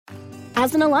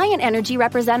As an Alliant Energy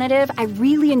representative, I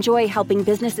really enjoy helping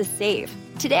businesses save.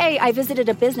 Today, I visited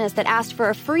a business that asked for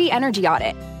a free energy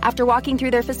audit. After walking through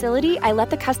their facility, I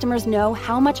let the customers know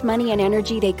how much money and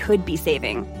energy they could be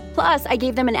saving. Plus, I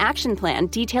gave them an action plan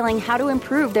detailing how to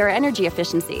improve their energy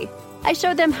efficiency. I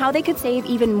showed them how they could save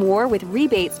even more with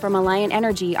rebates from Alliant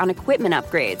Energy on equipment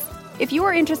upgrades. If you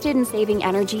are interested in saving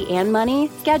energy and money,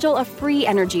 schedule a free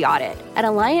energy audit at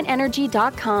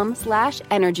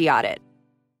alliantenergy.com/energy audit.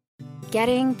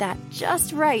 Getting that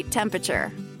just right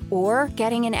temperature, or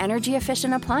getting an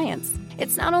energy-efficient appliance.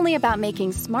 It's not only about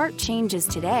making smart changes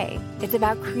today, it's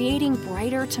about creating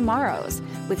brighter tomorrows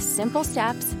with simple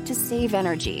steps to save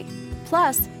energy.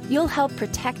 Plus, you'll help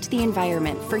protect the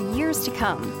environment for years to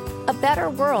come. A better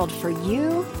world for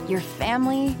you, your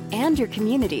family, and your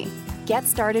community. Get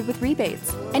started with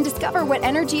rebates and discover what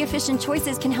energy-efficient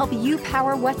choices can help you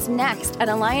power what's next at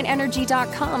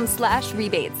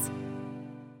alliantenergy.com/rebates.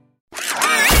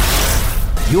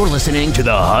 You're listening to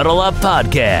the Huddle Up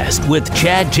Podcast with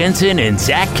Chad Jensen and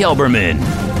Zach Kelberman.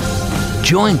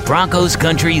 Join Broncos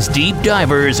Country's deep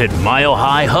divers at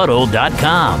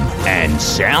milehighhuddle.com and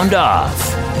sound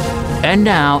off. And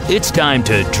now it's time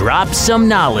to drop some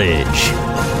knowledge.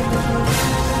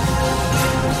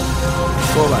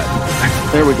 We're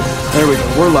live. There we go.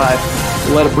 We're live.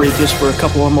 We'll let it breathe just for a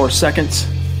couple of more seconds.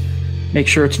 Make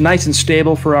sure it's nice and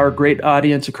stable for our great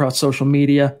audience across social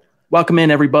media. Welcome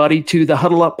in, everybody, to the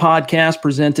Huddle Up Podcast,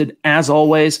 presented, as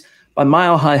always, by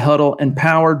Mile High Huddle and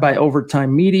powered by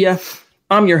Overtime Media.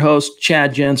 I'm your host,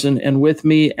 Chad Jensen, and with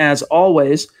me, as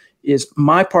always, is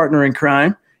my partner in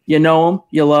crime. You know him,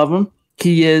 you love him.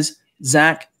 He is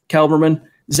Zach Kelberman.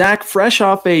 Zach, fresh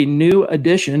off a new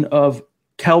edition of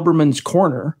Kelberman's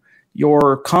Corner,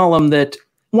 your column that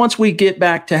once we get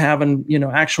back to having,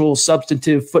 actual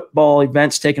substantive football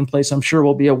events taking place, I'm sure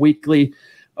will be a weekly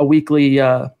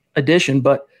edition.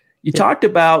 But you talked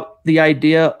about the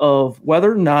idea of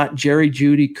whether or not Jerry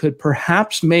Jeudy could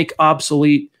perhaps make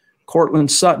obsolete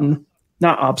Courtland Sutton.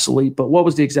 Not obsolete, but what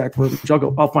was the exact word?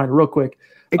 I'll find it real quick.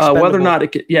 Whether or not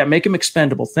it could, make him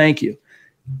expendable. Thank you.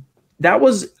 That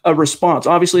was a response.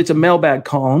 Obviously, it's a mailbag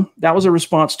column. That was a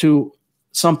response to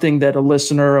something that a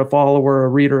listener, a follower, a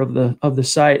reader of the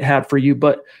site had for you.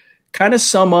 But kind of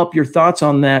sum up your thoughts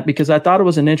on that, because I thought it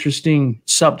was an interesting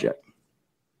subject.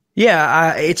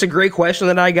 Yeah, it's a great question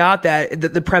that I got, that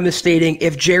the premise stating,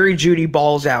 if Jerry Jeudy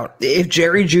balls out, if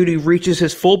Jerry Jeudy reaches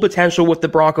his full potential with the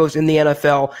Broncos in the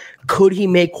NFL, could he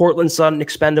make Courtland Sutton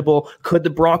expendable? Could the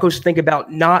Broncos think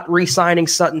about not re-signing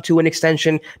Sutton to an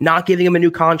extension, not giving him a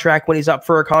new contract when he's up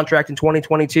for a contract in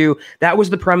 2022? That was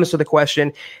the premise of the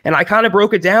question. And I kind of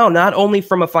broke it down, not only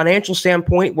from a financial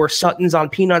standpoint, where Sutton's on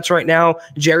peanuts right now,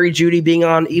 Jerry Jeudy being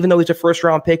on, even though he's a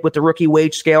first-round pick with the rookie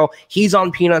wage scale, he's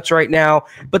on peanuts right now.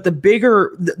 But the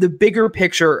bigger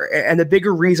picture and the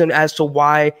bigger reason as to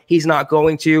why he's not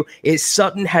going to is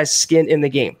Sutton has skin in the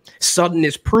game. Sutton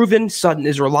is proven. Sutton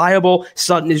is reliable.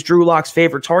 Sutton is Drew Lock's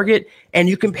favorite target. And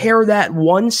you compare that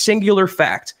one singular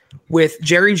fact with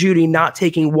Jerry Jeudy not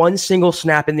taking one single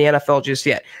snap in the NFL just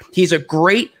yet. He's a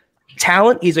great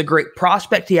talent. He's a great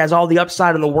prospect. He has all the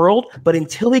upside in the world, but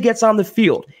until he gets on the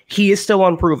field, he is still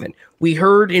unproven. We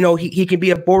heard, he can be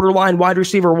a borderline wide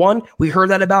receiver one. We heard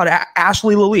that about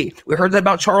Ashley Lilly. We heard that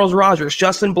about Charles Rogers,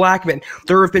 Justin Blackmon.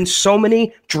 There have been so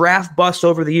many draft busts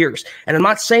over the years. And I'm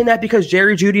not saying that because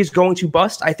Jerry Jeudy is going to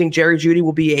bust. I think Jerry Jeudy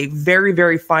will be a very,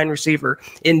 very fine receiver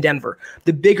in Denver.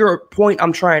 The bigger point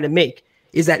I'm trying to make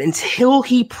is that until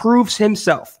he proves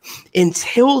himself,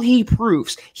 until he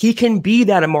proves he can be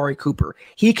that Amari Cooper,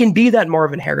 he can be that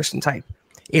Marvin Harrison type,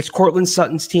 it's Courtland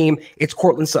Sutton's team, it's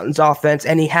Courtland Sutton's offense,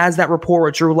 and he has that rapport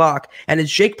with Drew Lock. And as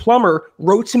Jake Plummer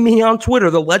wrote to me on Twitter,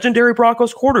 the legendary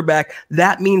Broncos quarterback,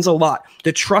 that means a lot.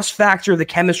 The trust factor, the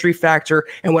chemistry factor,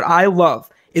 and what I love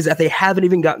is that they haven't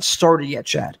even gotten started yet,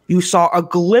 Chad. You saw a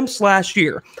glimpse last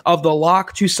year of the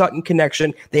Lock to Sutton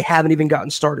connection. They haven't even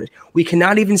gotten started. We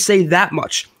cannot even say that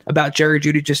much about Jerry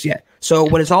Jeudy just yet. So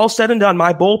when it's all said and done,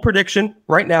 my bold prediction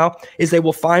right now is they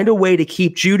will find a way to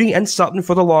keep Jeudy and Sutton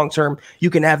for the long term. You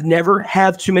can never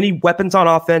have too many weapons on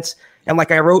offense. And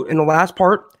like I wrote in the last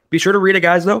part, be sure to read it,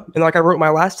 guys, though. And like I wrote in my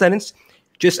last sentence,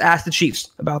 just ask the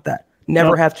Chiefs about that.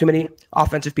 Never have too many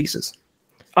offensive pieces.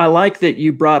 I like that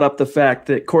you brought up the fact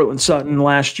that Courtland Sutton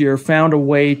last year found a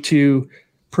way to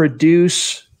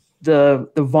produce the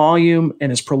volume,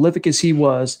 and as prolific as he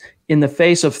was, in the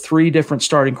face of three different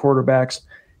starting quarterbacks,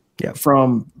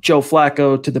 from Joe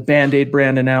Flacco to the Band-Aid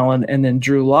Brandon Allen and then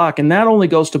Drew Lock. And that only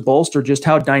goes to bolster just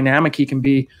how dynamic he can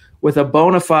be with a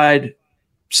bona fide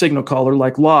signal caller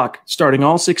like Locke, starting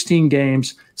all 16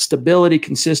 games, stability,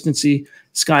 consistency,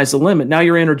 sky's the limit. Now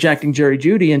you're interjecting Jerry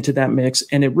Jeudy into that mix,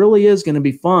 and it really is going to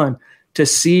be fun to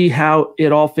see how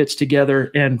it all fits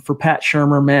together. And for Pat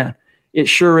Shurmur, man, it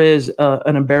sure is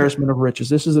an embarrassment of riches.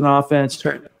 This is an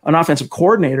offensive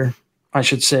coordinator, I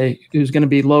should say, who's going to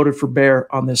be loaded for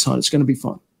bear on this hunt. It's going to be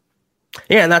fun.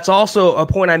 Yeah, and that's also a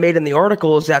point I made in the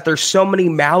article, is that there's so many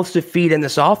mouths to feed in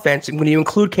this offense. And when you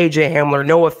include KJ Hamler,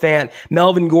 Noah Fant,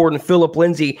 Melvin Gordon, Phillip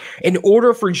Lindsay, in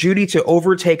order for Jeudy to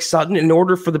overtake Sutton, in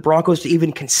order for the Broncos to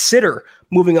even consider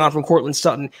moving on from Courtland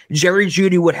Sutton, Jerry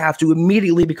Jeudy would have to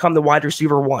immediately become the wide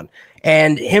receiver one.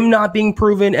 And him not being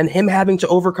proven and him having to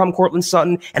overcome Courtland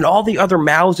Sutton and all the other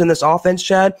mouths in this offense,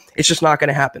 Chad, it's just not going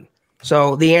to happen.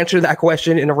 So the answer to that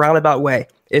question in a roundabout way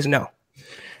is no.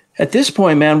 At this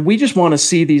point, man, we just want to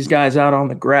see these guys out on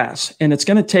the grass, and it's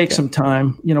going to take some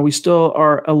time. You know, we still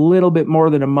are a little bit more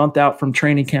than a month out from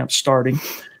training camp starting.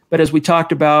 But as we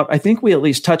talked about, I think we at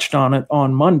least touched on it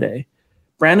on Monday,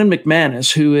 Brandon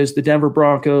McManus, who is the Denver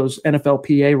Broncos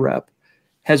NFLPA rep,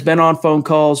 has been on phone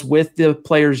calls with the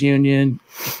players union,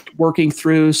 working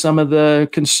through some of the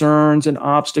concerns and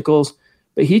obstacles.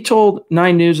 But he told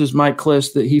 9 News' Mike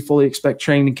Klis that he fully expects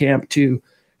training camp to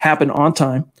happen on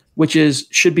time, which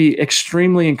should be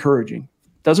extremely encouraging.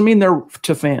 Doesn't mean they're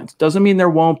to fans. Doesn't mean there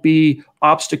won't be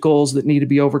obstacles that need to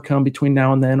be overcome between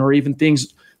now and then, or even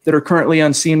things that are currently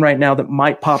unseen right now that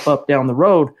might pop up down the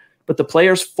road. But the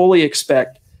players fully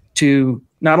expect to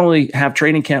not only have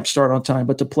training camp start on time,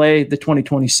 but to play the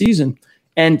 2020 season.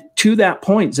 And to that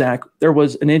point, Zach, there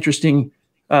was an interesting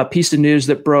piece of news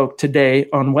that broke today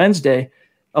on Wednesday,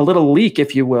 a little leak,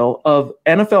 if you will, of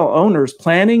NFL owners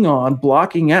planning on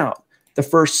blocking out the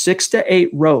first 6 to 8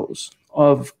 rows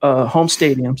of home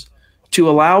stadiums to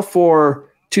allow for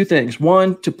 2 things.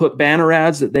 One, to put banner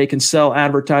ads that they can sell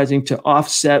advertising to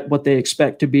offset what they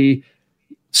expect to be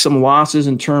some losses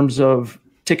in terms of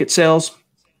ticket sales.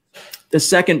 The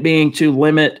second being to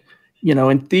limit,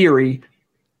 in theory,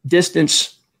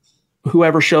 distance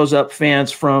whoever shows up,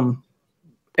 fans, from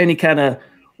any kind of,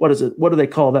 what do they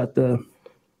call that? The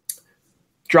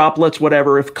droplets,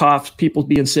 whatever, if coughs, people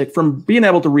being sick, from being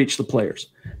able to reach the players.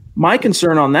 My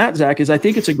concern on that, Zach, is I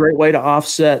think it's a great way to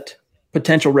offset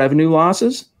potential revenue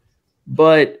losses.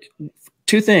 But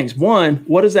 2 things. One,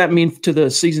 what does that mean to the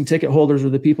season ticket holders or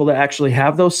the people that actually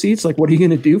have those seats? Like, what are you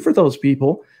going to do for those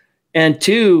people? And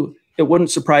 2, it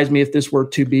wouldn't surprise me if this were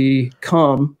to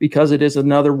become, because it is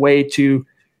another way to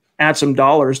add some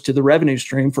dollars to the revenue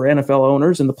stream for NFL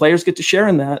owners, and the players get to share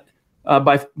in that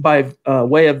by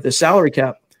way of the salary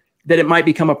cap, that it might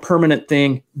become a permanent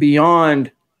thing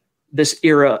beyond this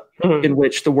era in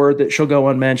which the word that shall go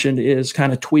unmentioned is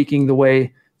kind of tweaking the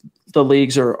way the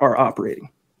leagues are operating.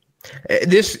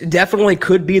 This definitely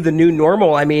could be the new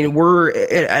normal. I mean, we're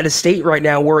at a state right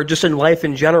now where, just in life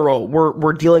in general,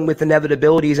 we're dealing with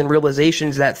inevitabilities and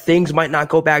realizations that things might not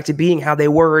go back to being how they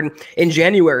were in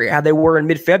January, how they were in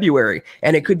mid-February.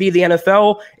 And it could be the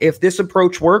NFL, if this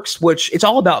approach works, which it's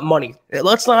all about money.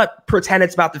 Let's not pretend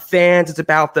it's about the fans. It's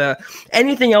about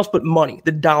anything else but money,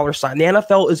 the dollar sign. The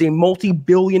NFL is a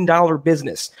multi-billion-dollar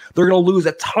business. They're going to lose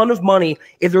a ton of money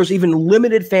if there's even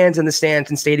limited fans in the stands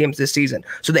and stadiums this season.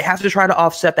 So they have to try to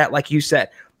offset that, like you said.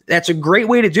 That's a great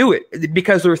way to do it,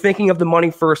 because they're thinking of the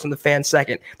money first and the fans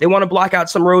second. They want to block out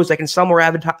some rows. They can sell more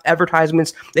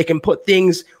advertisements. They can put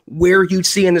things where you'd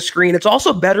see in the screen. It's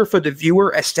also better for the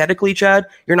viewer aesthetically, Chad.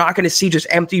 You're not going to see just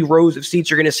empty rows of seats.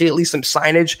 You're going to see at least some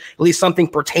signage, at least something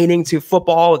pertaining to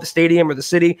football or the stadium or the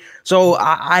city. So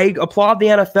I applaud the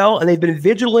NFL, and they've been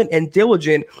vigilant and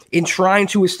diligent in trying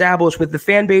to establish with the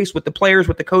fan base, with the players,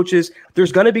 with the coaches,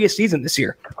 there's going to be a season this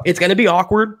year. It's going to be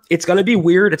awkward. It's going to be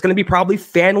weird. It's going to be probably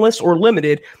fanless or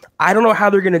limited. I don't know how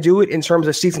they're going to do it in terms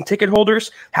of season ticket holders,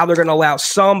 how they're going to allow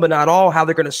some but not all, how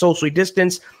they're going to socially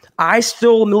distance. I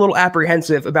still am a little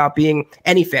apprehensive about being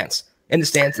any fans in the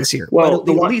stands this year. Well, at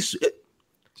least,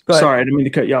 sorry, I didn't mean to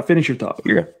cut you off. Finish your thought.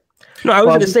 No, I was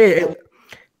going to say,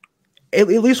 at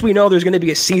least we know there's going to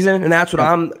be a season, and that's what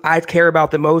I care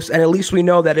about the most. And at least we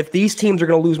know that if these teams are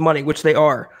going to lose money, which they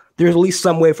are, there's at least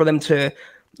some way for them to,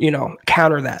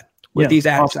 counter that with these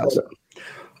ad sales.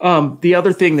 The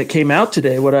other thing that came out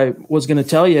today, what I was going to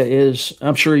tell you is,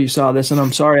 I'm sure you saw this, and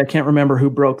I'm sorry, I can't remember who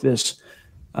broke this,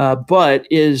 but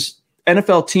is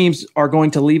NFL teams are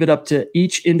going to leave it up to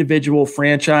each individual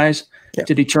franchise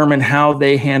to determine how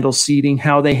they handle seating,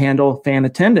 how they handle fan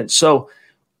attendance. So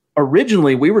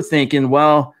originally we were thinking,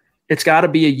 well, it's got to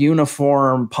be a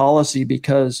uniform policy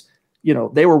because,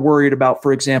 they were worried about,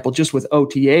 for example, just with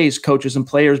OTAs, coaches and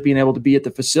players being able to be at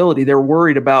the facility, they're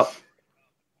worried about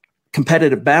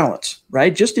competitive balance,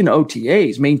 right? Just in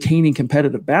OTAs, maintaining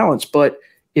competitive balance. But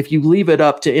if you leave it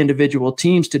up to individual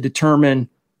teams to determine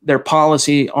their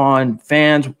policy on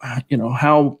fans,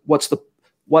 what's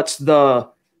the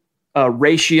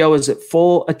ratio? Is it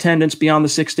full attendance beyond the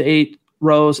 6 to 8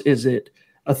 rows? Is it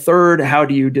a third? How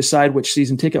do you decide which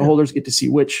season ticket holders get to see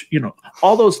which,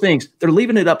 all those things? They're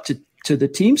leaving it up to the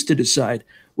teams to decide,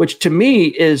 which to me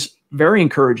is very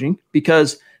encouraging,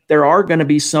 because there are going to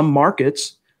be some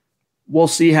markets. We'll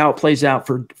see how it plays out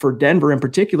for Denver in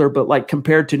particular, but like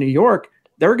compared to New York,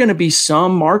 there are going to be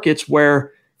some markets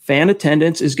where fan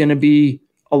attendance is going to be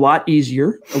a lot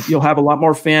easier. You'll have a lot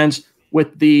more fans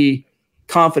with the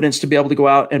confidence to be able to go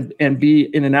out and be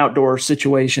in an outdoor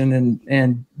situation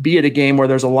and be at a game where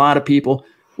there's a lot of people,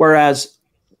 whereas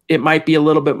it might be a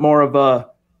little bit more of a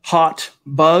hot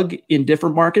bug in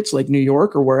different markets like New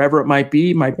York or wherever it might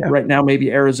be. Right now,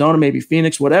 maybe Arizona, maybe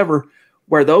Phoenix, whatever,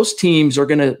 where those teams are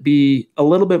going to be a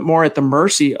little bit more at the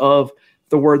mercy of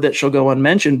the word that shall go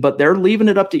unmentioned, but they're leaving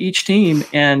it up to each team,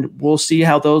 and we'll see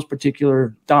how those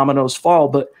particular dominoes fall.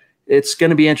 But it's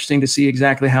going to be interesting to see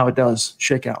exactly how it does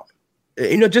shake out.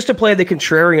 Just to play the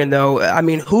contrarian, though, I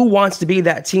mean, who wants to be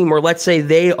that team where, let's say,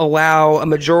 they allow a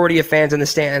majority of fans in the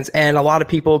stands and a lot of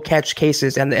people catch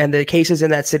cases and the cases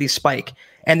in that city spike,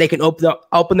 and they can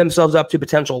open themselves up to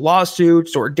potential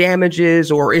lawsuits or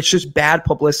damages, or it's just bad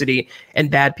publicity and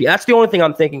bad people. That's the only thing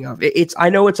I'm thinking of. I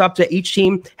know it's up to each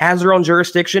team, has their own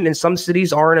jurisdiction, and some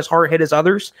cities aren't as hard hit as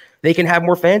others. They can have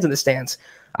more fans in the stands.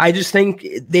 I just think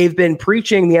they've been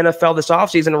preaching the NFL this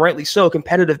offseason, and rightly so,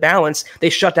 competitive balance. They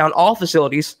shut down all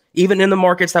facilities, even in the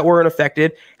markets that weren't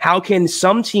affected. How can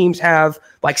some teams have,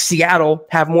 like Seattle,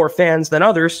 have more fans than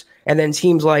others, and then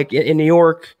teams like in New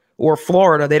York or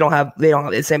Florida, they don't have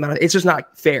the same amount? It's just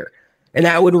not fair. And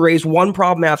that would raise one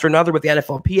problem after another with the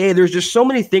NFLPA. There's just so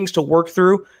many things to work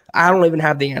through. I don't even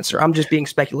have the answer. I'm just being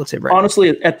speculative right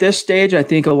Honestly, now. At this stage, I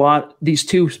think these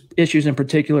two issues in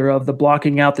particular of the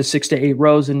blocking out the 6 to 8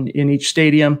 rows in each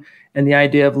stadium and the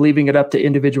idea of leaving it up to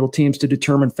individual teams to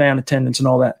determine fan attendance and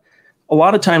all that. A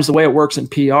lot of times the way it works in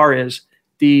PR is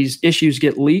these issues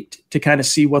get leaked to kind of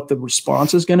see what the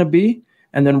response is going to be.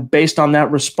 And then based on that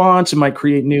response, it might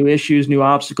create new issues, new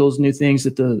obstacles, new things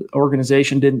that the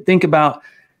organization didn't think about.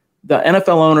 The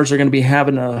NFL owners are going to be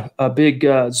having a big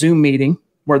Zoom meeting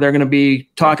where they're going to be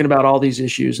talking about all these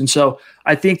issues. And so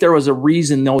I think there was a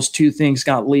reason those two things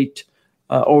got leaked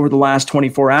over the last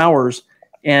 24 hours.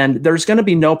 And there's going to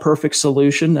be no perfect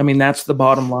solution. I mean, that's the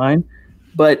bottom line.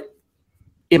 But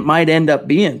it might end up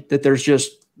being that there's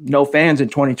just no fans in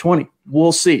 2020.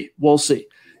 We'll see.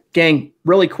 Gang,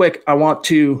 really quick, I want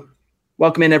to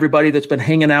welcome in everybody that's been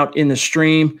hanging out in the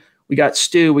stream. We got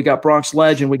Stu, we got Bronx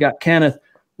Legend, we got Kenneth,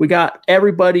 we got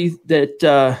everybody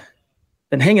that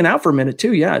been hanging out for a minute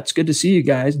too. Yeah, it's good to see you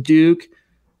guys. Duke,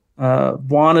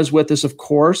 Juana's with us, of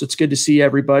course. It's good to see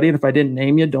everybody. And if I didn't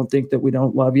name you, don't think that we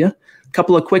don't love you. A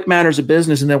couple of quick matters of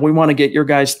business, and then we want to get your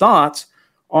guys' thoughts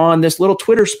on this little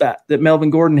Twitter spat that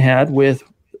Melvin Gordon had with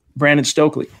Brandon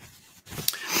Stokely.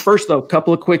 First, though, a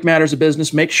couple of quick matters of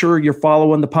business. Make sure you're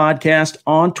following the podcast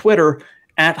on Twitter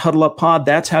at Huddle Up Pod.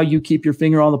 That's how you keep your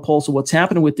finger on the pulse of what's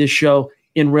happening with this show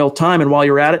in real time. And while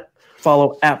you're at it,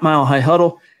 follow at Mile High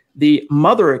Huddle, the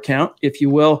mother account, if you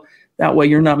will. That way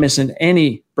you're not missing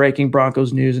any breaking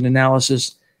Broncos news and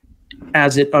analysis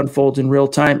as it unfolds in real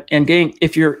time. And gang,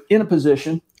 if you're in a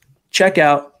position, check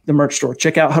out the merch store.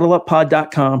 Check out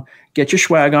huddleuppod.com. Get your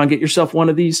swag on. Get yourself one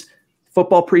of these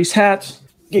Football Priest hats.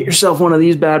 Get yourself one of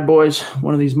these bad boys,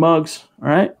 one of these mugs, all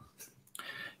right?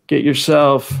 Get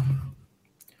yourself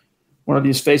one of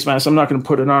these face masks. I'm not going to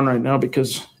put it on right now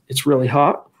because it's really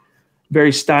hot.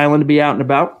 Very styling to be out and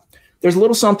about. There's a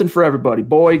little something for everybody,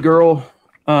 boy, girl.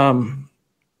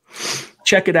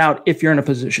 Check it out if you're in a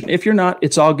position. If you're not,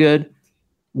 it's all good.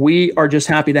 We are just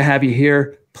happy to have you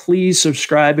here. Please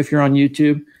subscribe if you're on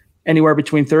YouTube. Anywhere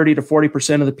between 30 to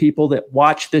 40% of the people that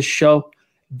watch this show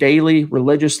daily,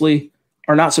 religiously,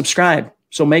 are not subscribed.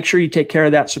 So make sure you take care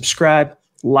of that. Subscribe,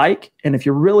 like, and if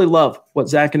you really love what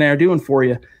Zach and I are doing for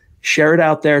you, share it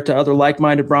out there to other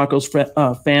like-minded Broncos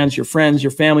fans, your friends,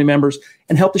 your family members,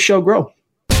 and help the show grow.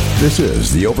 This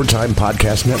is the Overtime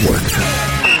Podcast Network.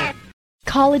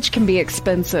 College can be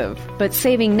expensive, but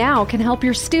saving now can help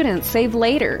your students save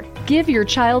later. Give your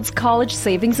child's college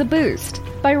savings a boost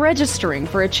by registering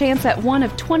for a chance at one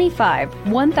of 25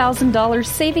 $1,000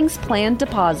 savings plan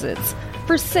deposits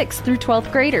for 6th through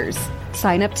 12th graders.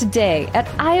 Sign up today at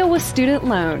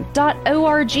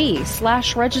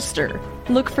iowastudentloan.org/register.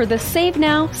 Look for the Save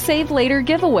Now, Save Later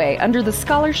giveaway under the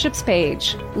scholarships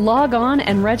page. Log on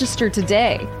and register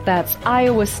today. That's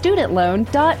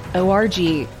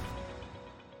iowastudentloan.org.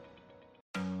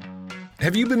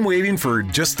 Have you been waiting for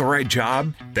just the right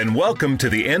job? Then welcome to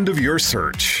the end of your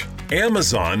search.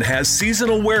 Amazon has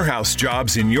seasonal warehouse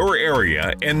jobs in your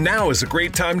area, and now is a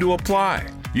great time to apply.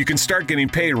 You can start getting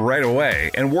paid right away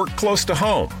and work close to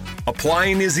home.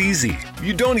 Applying is easy.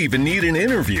 You don't even need an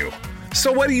interview.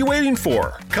 So what are you waiting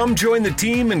for? Come join the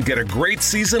team and get a great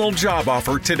seasonal job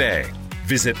offer today.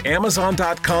 Visit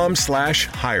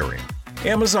Amazon.com/hiring.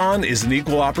 Amazon is an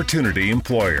equal opportunity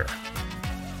employer.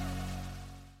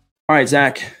 All right,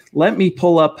 Zach, let me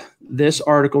pull up this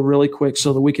article really quick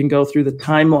so that we can go through the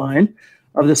timeline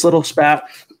of this little spat.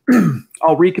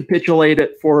 I'll recapitulate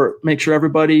it make sure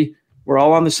we're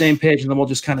all on the same page, and then we'll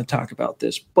just kind of talk about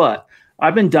this. But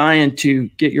I've been dying to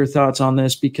get your thoughts on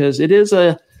this because it is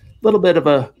a little bit of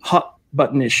a hot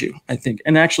button issue, I think.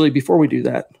 And actually, before we do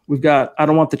that, I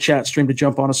don't want the chat stream to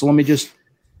jump on us. So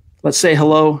let's say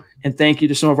hello and thank you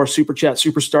to some of our Super Chat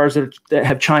superstars that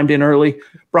have chimed in early.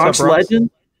 Bronx Legend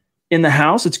in the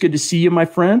house. It's good to see you, my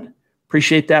friend.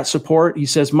 Appreciate that support. He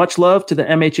says, much love to the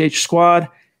MHH squad.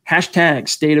 #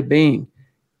 state of being.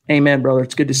 Amen, brother.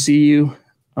 It's good to see you.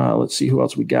 Let's see who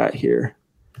else we got here.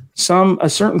 A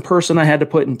certain person I had to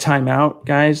put in timeout,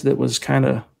 guys, that was kind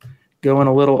of going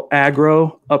a little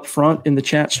aggro up front in the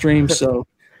chat stream. So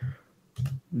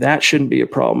that shouldn't be a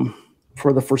problem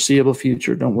for the foreseeable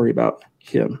future. Don't worry about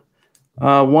him.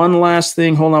 One last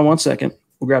thing. Hold on one second.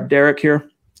 We'll grab Derek here.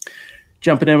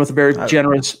 Jumping in with a very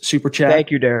generous super chat. Thank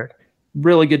you, Derek.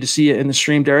 Really good to see you in the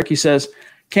stream, Derek. He says,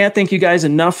 can't thank you guys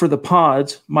enough for the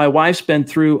pods. My wife's been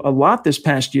through a lot this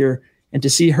past year, and to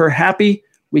see her happy,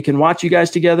 we can watch you guys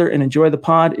together and enjoy the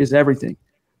pod is everything.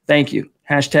 Thank you.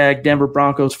 # Denver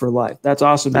Broncos for life. That's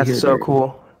awesome to hear. That's so Derek.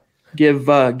 cool. Give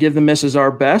the missus our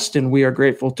best, and we are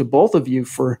grateful to both of you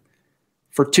for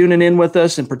tuning in with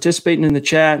us and participating in the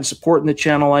chat and supporting the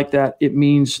channel like that. It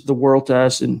means the world to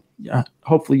us, and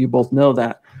hopefully you both know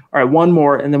that. All right, one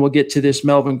more, and then we'll get to this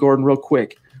Melvin Gordon real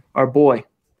quick. Our boy,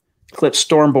 Clip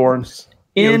Stormborn,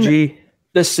 in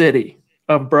the city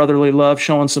of brotherly love,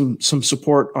 showing some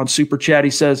support on Super Chat. He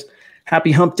says,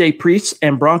 happy hump day, priests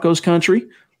and Broncos country.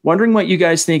 Wondering what you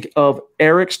guys think of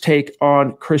Eric's take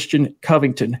on Christian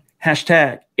Covington. #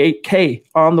 8K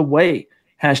on the way.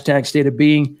 # state of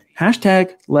being.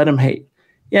 # let him hate.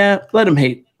 Yeah, let him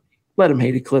hate. Let him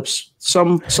hate Eclipse.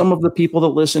 Some of the people that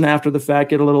listen after the fact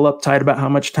get a little uptight about how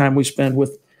much time we spend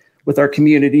with our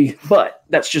community, but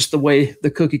that's just the way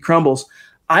the cookie crumbles.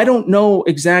 I don't know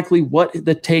exactly what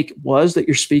the take was that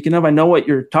you're speaking of. I know what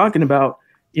you're talking about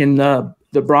in the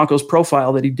Broncos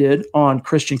profile that he did on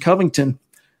Christian Covington.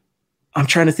 I'm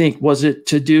trying to think, was it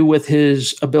to do with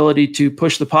his ability to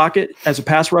push the pocket as a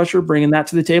pass rusher, bringing that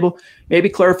to the table? Maybe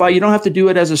clarify. You don't have to do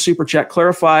it as a super chat.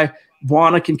 Clarify.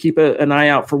 Buana can keep an eye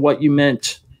out for what you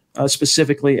meant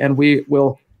specifically, and we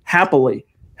will happily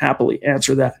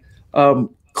answer that.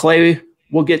 Clay,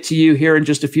 we'll get to you here in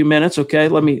just a few minutes. Okay.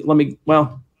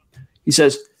 He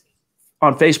says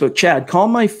on Facebook, Chad,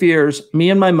 calm my fears. Me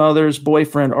and my mother's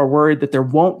boyfriend are worried that there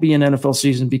won't be an NFL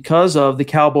season because of the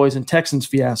Cowboys and Texans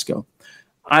fiasco.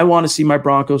 I want to see my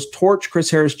Broncos torch Chris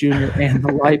Harris Jr. and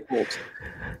the light bulbs.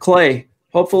 Clay,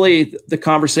 hopefully the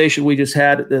conversation we just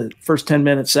had at the first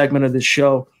 10-minute segment of this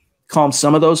show calmed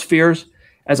some of those fears.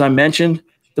 As I mentioned,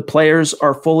 the players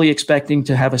are fully expecting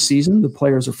to have a season. The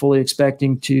players are fully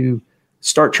expecting to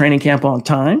start training camp on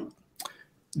time.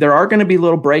 There are going to be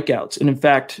little breakouts. And in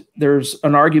fact, there's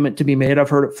an argument to be made. I've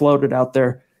heard it floated out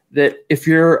there that if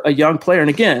you're a young player, and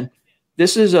again,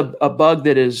 this is a bug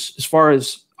that is, as far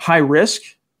as high risk,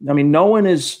 I mean, no one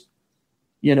is,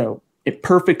 it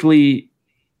perfectly,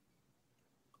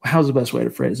 how's the best way to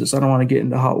phrase this? I don't want to get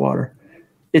into hot water.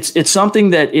 It's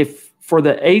something that if for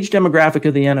the age demographic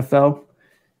of the NFL,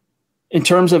 in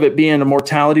terms of it being a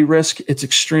mortality risk, it's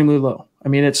extremely low. I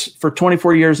mean, it's for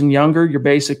 24 years and younger, you're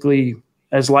basically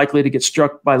as likely to get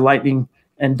struck by lightning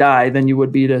and die than you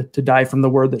would be to die from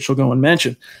the word that she'll go and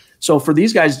mention. So for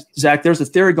these guys, Zach, there's a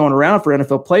theory going around for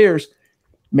NFL players.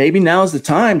 Maybe now is the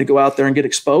time to go out there and get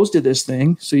exposed to this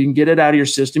thing so you can get it out of your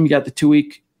system. You got the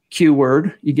 2-week Q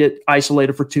word. You get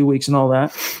isolated for 2 weeks and all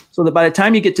that. So that by the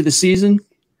time you get to the season,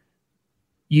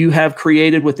 you have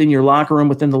created within your locker room,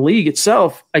 within the league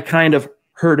itself, a kind of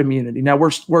herd immunity. Now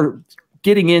we're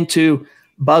getting into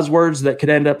buzzwords that could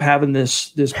end up having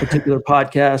this particular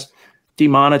podcast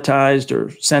demonetized or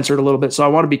censored a little bit. So I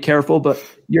want to be careful, but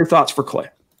your thoughts for Clay.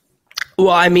 Well,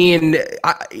 I mean,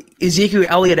 Ezekiel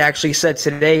Elliott actually said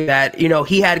today that,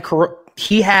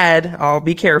 he had, I'll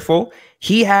be careful,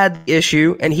 he had the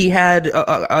issue and he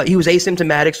was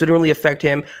asymptomatic, so it didn't really affect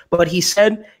him. But he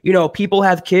said, people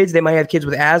have kids, they might have kids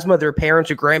with asthma, their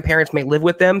parents or grandparents may live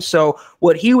with them. So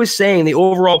what he was saying, the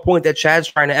overall point that Chad's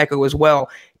trying to echo as well,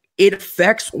 it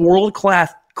affects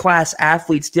world-class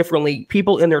athletes differently,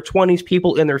 people in their 20s,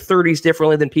 people in their 30s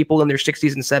differently than people in their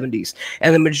 60s and 70s.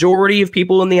 And the majority of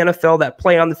people in the NFL that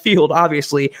play on the field,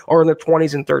 obviously, are in their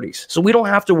 20s and 30s. So we don't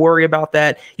have to worry about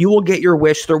that. You will get your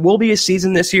wish. There will be a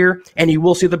season this year, and you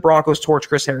will see the Broncos torch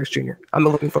Chris Harris Jr. I'm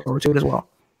looking forward to it as well.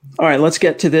 All right, let's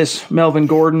get to this Melvin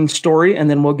Gordon story,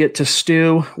 and then we'll get to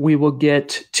Stu. We will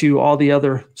get to all the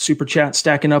other super chats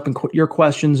stacking up and your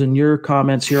questions and your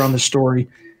comments here on the story.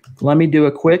 Let me do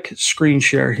a quick screen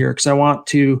share here because I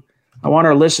want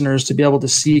our listeners to be able to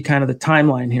see kind of the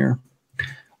timeline here.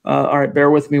 All right, bear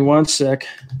with me one sec.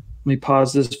 Let me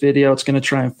pause this video. It's going to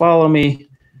try and follow me.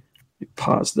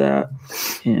 Pause that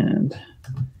and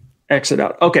exit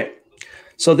out. Okay.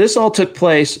 So this all took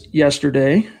place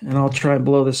yesterday, and I'll try and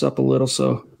blow this up a little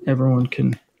so everyone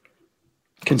can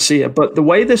see it. But the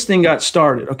way this thing got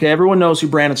started, okay, everyone knows who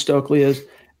Brandon Stokely is,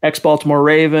 ex-Baltimore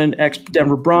Raven,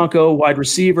 ex-Denver Bronco, wide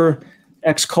receiver,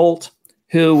 ex-Colt,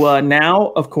 who now,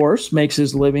 of course, makes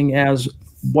his living as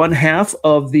one half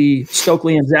of the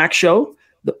Stokely and Zach show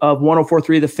of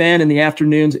 104.3 The Fan in the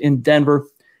afternoons in Denver.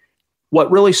 What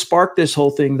really sparked this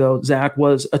whole thing, though, Zach,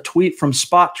 was a tweet from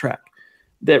Spot Track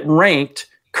that ranked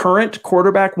current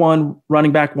quarterback 1,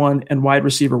 running back 1, and wide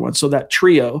receiver 1. So that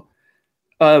trio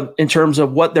in terms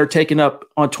of what they're taking up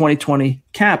on 2020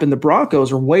 cap. And the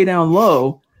Broncos are way down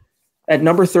low at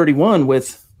number 31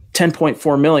 with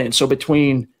 $10.4 million. So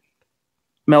between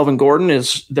Melvin Gordon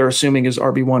they're assuming is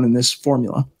RB1 in this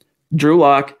formula, Drew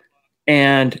Lock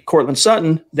and Cortland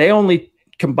Sutton, they only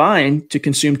combined to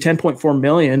consume $10.4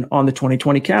 million on the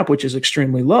 2020 cap, which is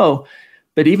extremely low.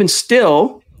 But even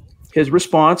still, his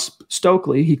response,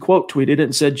 Stokely, he quote tweeted it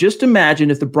and said, "Just imagine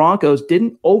if the Broncos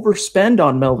didn't overspend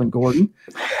on Melvin Gordon,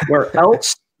 where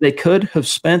else they could have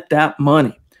spent that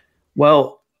money."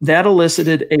 Well, that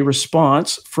elicited a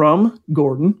response from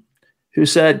Gordon, who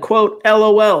said, quote,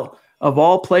 "LOL, of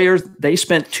all players, they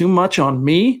spent too much on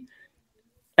me.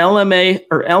 LMA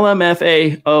or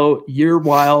LMFA, oh, you're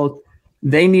wild.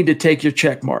 They need to take your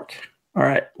check mark." All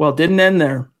right. Well, it didn't end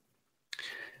there.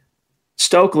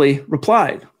 Stokely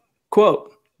replied,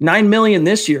 quote, $9 million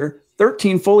this year,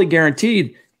 13 fully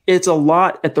guaranteed. It's a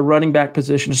lot at the running back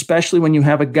position, especially when you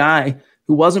have a guy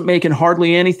who wasn't making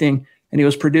hardly anything and he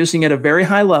was producing at a very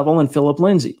high level in Philip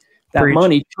Lindsay. That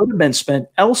money could have been spent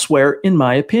elsewhere, in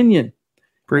my opinion.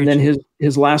 And then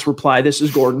his last reply, this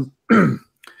is Gordon.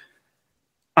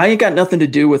 "I ain't got nothing to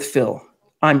do with Phil.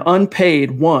 I'm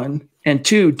unpaid, 1, and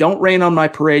 2, don't rain on my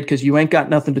parade because you ain't got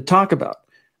nothing to talk about.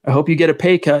 I hope you get a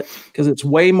pay cut because it's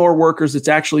way more workers. It's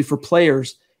actually for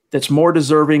players that's more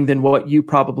deserving than what you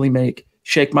probably make.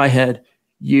 Shake my head.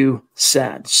 You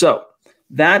sad." So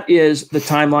that is the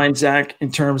timeline, Zach,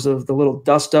 in terms of the little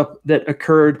dust up that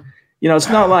occurred. You know, it's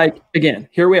not like, again,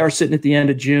 here we are sitting at the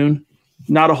end of June,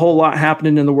 not a whole lot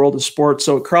happening in the world of sports.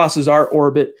 So it crosses our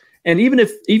orbit. And even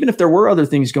if there were other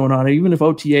things going on, even if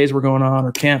OTAs were going on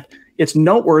or camp, it's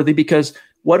noteworthy because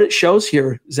what it shows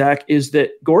here, Zach, is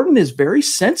that Gordon is very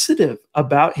sensitive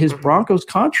about his Broncos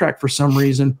contract for some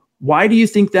reason. Why do you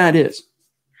think that is?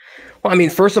 Well, I mean,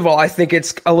 first of all, I think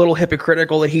it's a little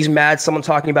hypocritical that he's mad someone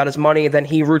talking about his money and then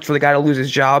he roots for the guy to lose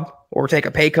his job or take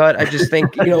a pay cut. I just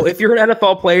think, if you're an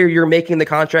NFL player, you're making the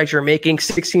contract, you're making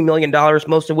 $16 million,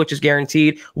 most of which is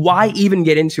guaranteed. Why even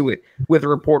get into it with a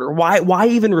reporter? Why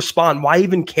even respond? Why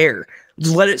even care?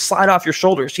 Just let it slide off your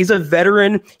shoulders. He's a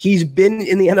veteran. He's been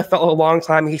in the NFL a long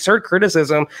time. He's heard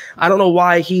criticism. I don't know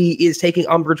why he is taking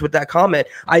umbrage with that comment.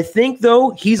 I think,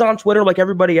 though, he's on Twitter like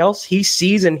everybody else. He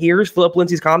sees and hears Philip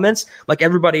Lindsay's comments like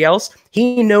everybody else.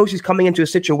 He knows he's coming into a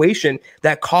situation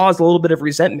that caused a little bit of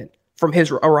resentment from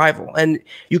his arrival. And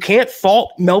you can't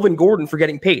fault Melvin Gordon for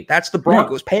getting paid. That's the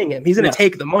Broncos paying him. He's going to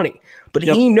take the money. But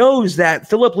he knows that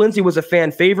Philip Lindsay was a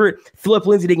fan favorite. Philip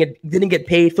Lindsay didn't get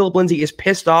paid. Philip Lindsay is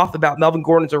pissed off about Melvin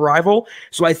Gordon's arrival.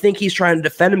 So I think he's trying to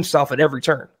defend himself at every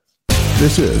turn.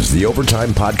 This is the Overtime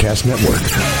Podcast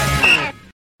Network.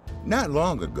 Not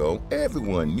long ago,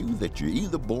 everyone knew that you're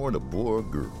either born a boy or a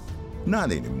girl.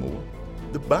 Not anymore.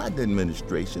 The Biden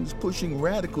administration is pushing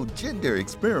radical gender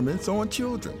experiments on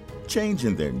children,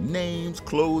 changing their names,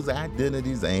 clothes,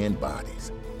 identities, and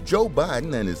bodies. Joe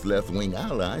Biden and his left-wing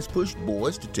allies pushed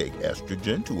boys to take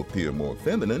estrogen to appear more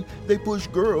feminine. They push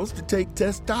girls to take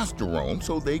testosterone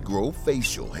so they grow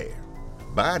facial hair.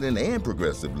 Biden and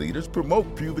progressive leaders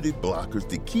promote puberty blockers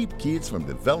to keep kids from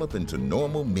developing to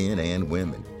normal men and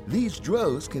women. These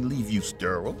drugs can leave you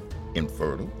sterile,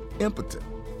 infertile, impotent.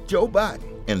 Joe Biden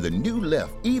and the new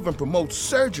left even promote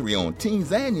surgery on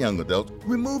teens and young adults,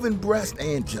 removing breasts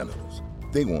and genitals.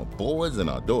 They want boys in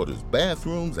our daughters'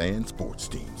 bathrooms and sports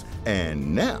teams.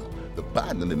 And now, the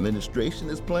Biden administration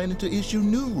is planning to issue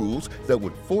new rules that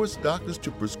would force doctors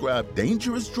to prescribe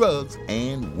dangerous drugs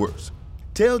and worse.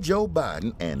 Tell Joe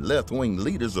Biden and left-wing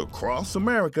leaders across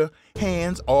America,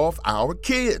 hands off our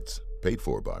kids. Paid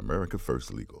for by America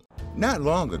First Legal. Not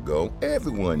long ago,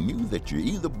 everyone knew that you're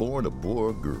either born a boy or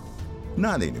a girl.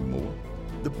 Not anymore.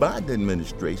 The Biden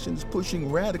administration is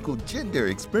pushing radical gender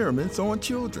experiments on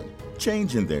children,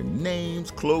 changing their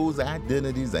names, clothes,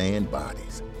 identities, and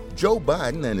bodies. Joe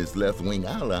Biden and his left-wing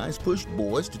allies push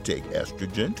boys to take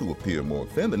estrogen to appear more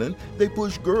feminine. They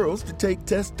push girls to take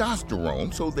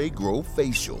testosterone so they grow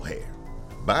facial hair.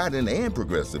 Biden and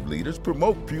progressive leaders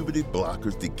promote puberty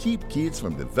blockers to keep kids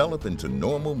from developing to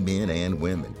normal men and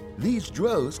women. These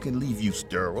drugs can leave you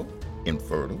sterile,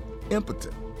 infertile,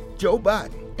 impotent. Joe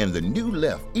Biden and the new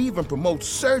left even promote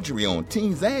surgery on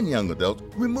teens and young adults,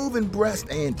 removing breasts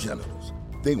and genitals.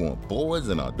 They want boys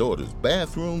in our daughters'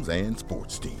 bathrooms and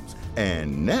sports teams.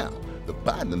 And now, the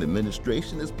Biden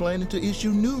administration is planning to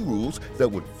issue new rules that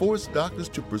would force doctors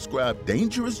to prescribe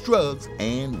dangerous drugs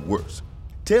and worse.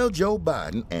 Tell Joe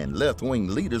Biden and left-wing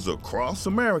leaders across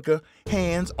America,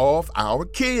 hands off our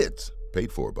kids.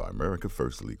 Paid for by America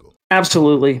First Legal.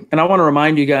 Absolutely. And I want to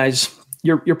remind you guys,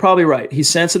 you're probably right. He's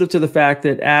sensitive to the fact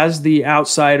that as the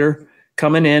outsider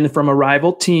coming in from a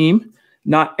rival team,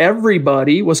 not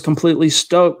everybody was completely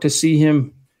stoked to see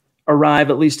him arrive,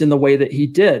 at least in the way that he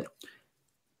did.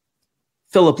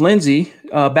 Philip Lindsay,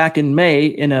 back in May,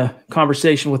 in a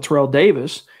conversation with Terrell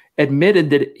Davis, admitted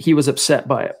that he was upset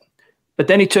by it. But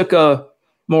then he took a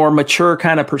more mature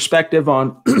kind of perspective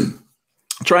on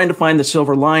trying to find the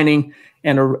silver lining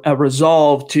and a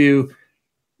resolve to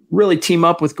really team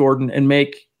up with Gordon and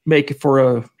make it for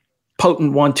a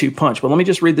potent 1-2 punch. But let me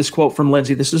just read this quote from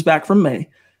Lindsay. This is back from May.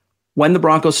 When the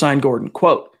Broncos signed Gordon,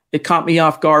 quote, "It caught me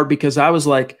off guard because I was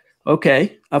like,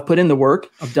 okay, I've put in the work.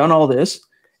 I've done all this.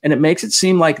 And it makes it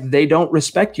seem like they don't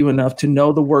respect you enough to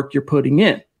know the work you're putting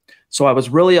in. So I was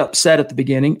really upset at the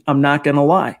beginning. I'm not going to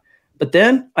lie. But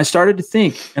then I started to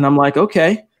think, and I'm like,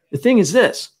 okay, the thing is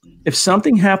this. If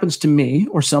something happens to me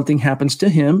or something happens to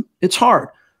him, it's hard.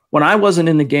 When I wasn't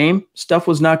in the game, stuff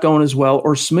was not going as well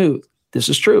or smooth. This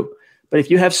is true. But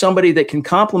if you have somebody that can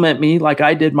compliment me like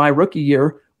I did my rookie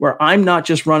year, where I'm not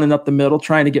just running up the middle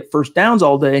trying to get first downs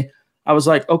all day, I was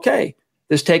like, okay,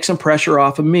 this takes some pressure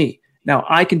off of me. Now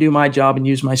I can do my job and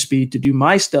use my speed to do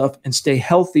my stuff and stay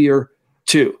healthier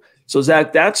too. So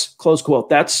Zach, that's close quote.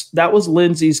 That was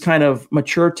Lindsay's kind of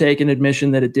mature take and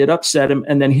admission that it did upset him.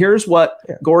 And then here's what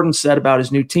Gordon said about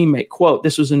his new teammate. Quote,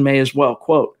 this was in May as well.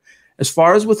 Quote, as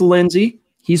far as with Lindsay,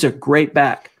 he's a great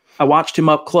back. I watched him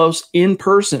up close in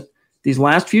person. These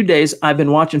last few days, I've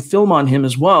been watching film on him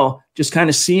as well, just kind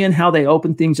of seeing how they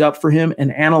open things up for him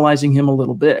and analyzing him a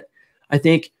little bit. I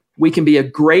think we can be a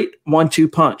great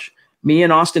 1-2 punch. Me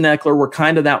and Austin Eckler were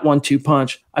kind of that 1-2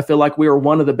 punch. I feel like we were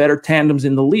one of the better tandems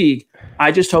in the league.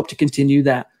 I just hope to continue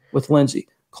that with Lindsay,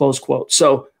 close quote.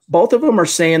 So both of them are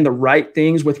saying the right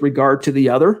things with regard to the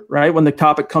other, right? When the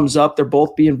topic comes up, they're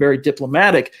both being very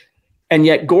diplomatic. And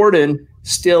yet Gordon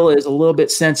still is a little bit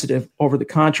sensitive over the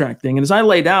contract thing. And as I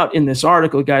laid out in this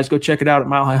article, guys, go check it out at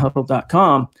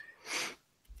milehighhuddle.com.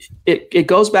 It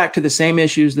goes back to the same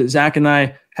issues that Zach and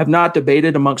I have not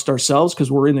debated amongst ourselves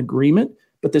because we're in agreement,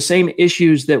 but the same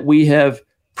issues that we have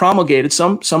promulgated.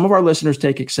 Some of our listeners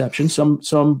take exception.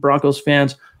 Some Broncos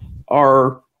fans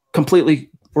were completely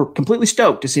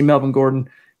stoked to see Melvin Gordon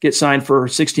get signed for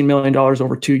 $16 million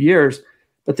over 2 years.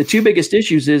 But the two biggest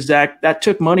issues is that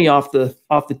took money off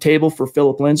the table for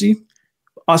Philip Lindsay,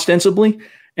 ostensibly.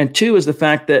 And two is the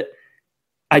fact that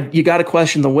you got to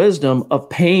question the wisdom of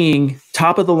paying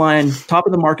top of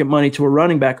the market money to a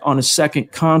running back on a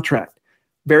second contract.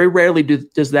 Very rarely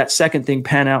does that second thing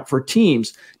pan out for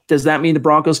teams. Does that mean the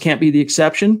Broncos can't be the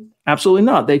exception? Absolutely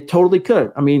not. They totally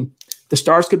could. I mean, the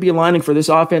stars could be aligning for this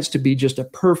offense to be just a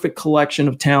perfect collection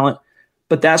of talent.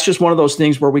 But that's just one of those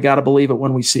things where we got to believe it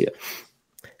when we see it.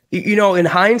 You know, in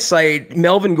hindsight,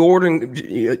 Melvin Gordon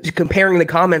comparing the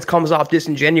comments comes off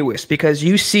disingenuous because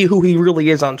you see who he really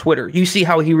is on Twitter. You see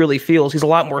how he really feels. He's a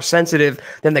lot more sensitive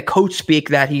than the coach speak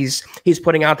that he's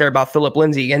putting out there about Philip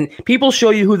Lindsay. And people show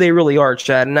you who they really are,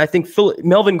 Chad. And I think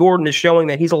Melvin Gordon is showing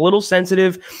that he's a little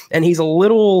sensitive and he's a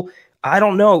little, I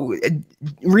don't know,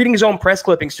 reading his own press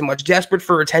clippings too much, desperate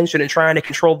for attention and trying to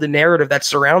control the narrative that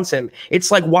surrounds him.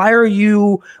 It's like, why are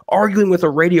you arguing with a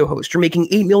radio host? You're making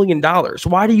 $8 million.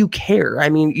 Why do you care? I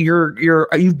mean,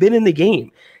 you've been in the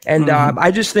game. And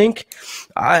I just think,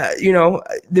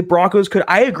 the Broncos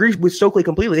I agree with Stokely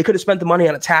completely. They could have spent the money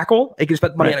on a tackle. They could have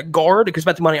spent the money on a guard. They could have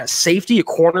spent the money on a safety, a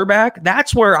cornerback.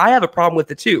 That's where I have a problem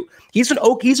with it too. He's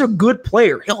a good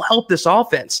player. He'll help this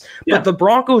offense. Yeah. But the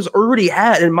Broncos already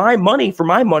had, for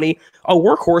my money, a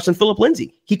workhorse in Phillip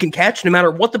Lindsay. He can catch no matter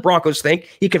what the Broncos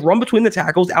think. He can run between the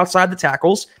tackles, outside the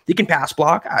tackles. He can pass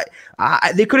block.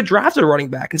 They could have drafted a running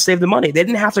back and saved the money. They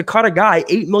didn't have to cut a guy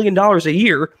 $8 million a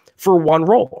year for one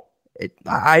role.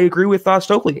 I agree with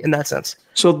Stokely in that sense.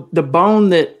 So the bone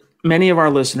that many of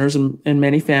our listeners and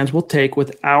many fans will take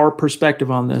with our perspective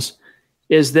on this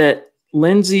is that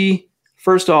Lindsay,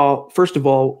 first of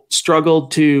all,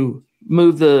 struggled to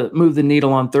move the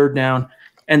needle on third down,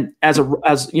 and as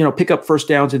pick up first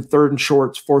downs in third and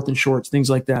shorts, fourth and shorts, things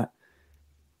like that.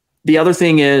 The other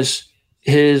thing is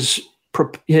his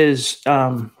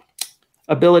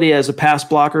ability as a pass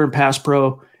blocker and pass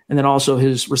pro, and then also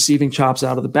his receiving chops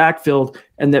out of the backfield,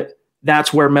 and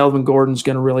that's where Melvin Gordon's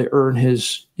going to really earn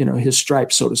his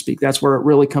stripes, so to speak. That's where it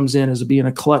really comes in as being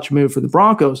a clutch move for the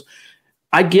Broncos.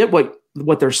 I get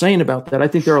what they're saying about that. I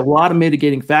think there are a lot of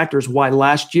mitigating factors why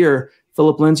last year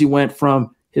Phillip Lindsay went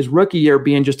from his rookie year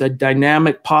being just a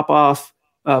dynamic pop-off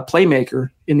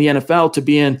playmaker in the NFL to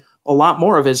being a lot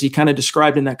more of, as he kind of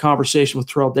described in that conversation with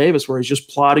Terrell Davis, where he's just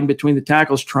plodding between the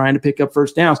tackles, trying to pick up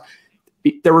first downs.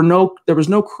 There was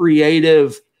no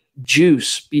creative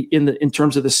juice in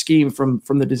terms of the scheme from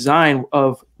the design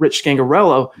of Rich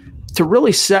Scangarello to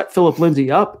really set Phillip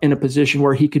Lindsay up in a position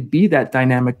where he could be that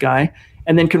dynamic guy.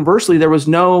 And then conversely, there was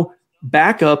no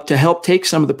backup to help take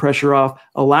some of the pressure off,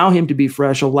 allow him to be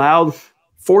fresh,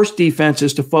 force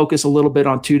defenses to focus a little bit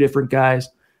on two different guys.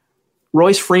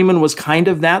 Royce Freeman was kind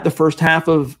of that the first half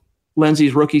of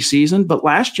Lindsay's rookie season, but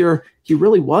last year he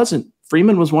really wasn't.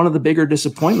 Freeman was one of the bigger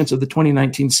disappointments of the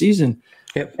 2019 season.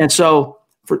 Yep. And so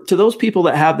to those people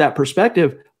that have that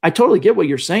perspective, I totally get what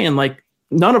you're saying. Like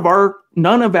none of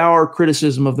our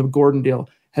criticism of the Gordon deal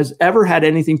has ever had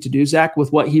anything to do, Zach,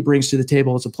 with what he brings to the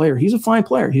table as a player. He's a fine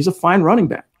player. He's a fine running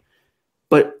back.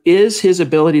 But is his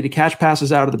ability to catch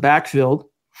passes out of the backfield,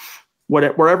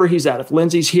 wherever he's at, if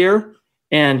Lindsay's here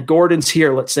and Gordon's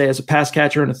here, let's say, as a pass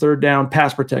catcher and a third down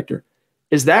pass protector,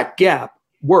 is that gap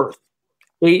worth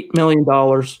 $8 million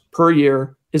per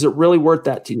year? Is it really worth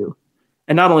that to you?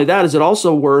 And not only that, is it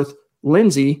also worth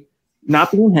Lindsay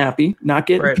not being happy, not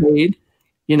getting paid,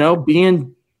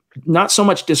 being not so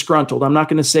much disgruntled. I'm not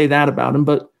going to say that about him,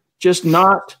 but just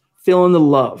not feeling the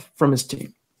love from his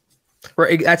team.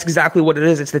 Right, that's exactly what it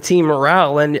is. It's the team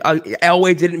morale. And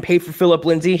Elway didn't pay for Phillip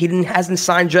Lindsay. He hasn't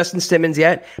signed Justin Simmons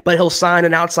yet, but he'll sign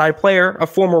an outside player, a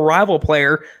former rival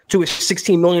player, to a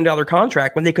 $16 million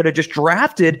contract when they could have just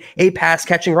drafted a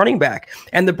pass-catching running back.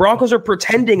 And the Broncos are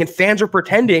pretending, and fans are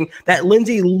pretending, that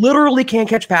Lindsay literally can't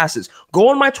catch passes. Go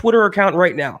on my Twitter account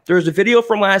right now. There's a video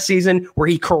from last season where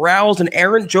he corrals an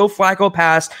errant Joe Flacco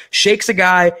pass, shakes a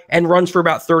guy, and runs for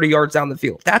about 30 yards down the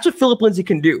field. That's what Phillip Lindsay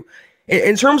can do.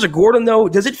 In terms of Gordon, though,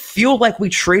 does it feel like we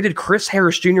traded Chris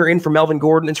Harris Jr. in for Melvin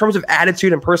Gordon in terms of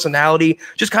attitude and personality,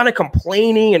 just kind of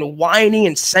complaining and whiny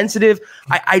and sensitive?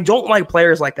 I don't like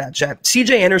players like that, Chad.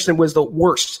 CJ Anderson was the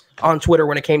worst on Twitter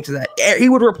when it came to that. He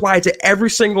would reply to every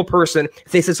single person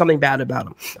if they said something bad about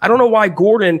him. I don't know why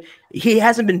Gordon, he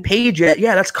hasn't been paid yet.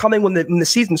 Yeah, that's coming when the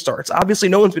season starts. Obviously,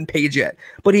 no one's been paid yet.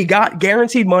 But he got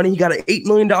guaranteed money. He got an $8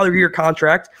 million a year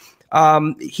contract.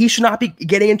 He should not be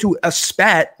getting into a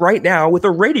spat right now with a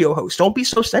radio host. Don't be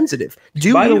so sensitive.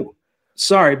 By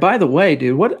the way,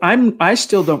 dude, I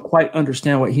still don't quite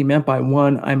understand what he meant by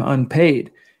I'm unpaid.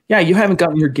 Yeah, you haven't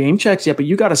gotten your game checks yet, but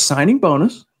you got a signing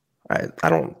bonus. I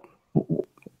don't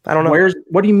know.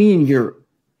 What do you mean you're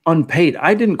unpaid?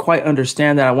 I didn't quite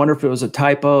understand that. I wonder if it was a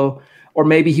typo, or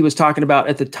maybe he was talking about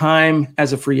at the time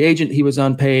as a free agent, he was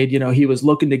unpaid. He was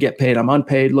looking to get paid. I'm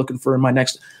unpaid, looking for my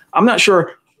next. I'm not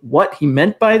sure what he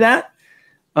meant by that.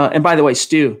 And by the way,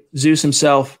 Stu, Zeus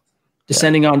himself,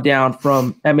 descending on down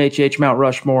from MHH Mount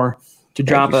Rushmore to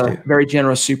drop a very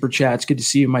generous super chat. It's good to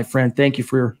see you, my friend. Thank you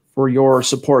for your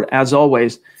support, as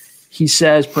always. He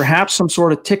says perhaps some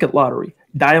sort of ticket lottery,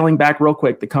 dialing back real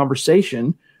quick the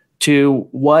conversation to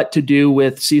what to do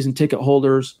with season ticket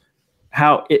holders,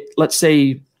 let's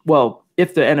say, well,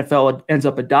 if the NFL ends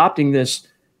up adopting this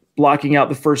blocking out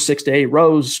the first 6 to 8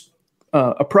 rows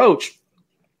approach,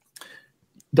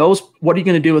 what are you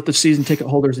going to do with the season ticket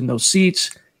holders in those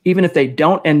seats? Even if they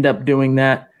don't end up doing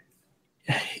that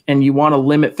and you want to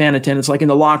limit fan attendance, like in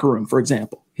the locker room, for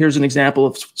example. Here's an example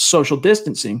of social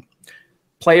distancing.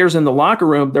 Players in the locker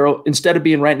room, instead of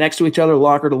being right next to each other,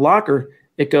 locker to locker,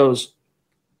 it goes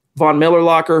Von Miller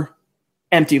locker,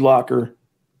 empty locker,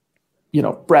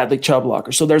 Bradley Chubb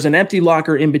locker. So there's an empty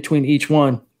locker in between each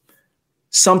one.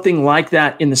 Something like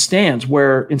that in the stands,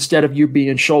 where instead of you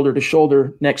being shoulder to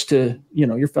shoulder next to,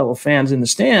 your fellow fans in the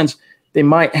stands, they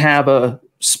might have a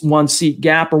 1 seat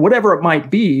gap or whatever it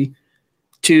might be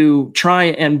to try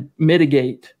and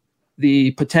mitigate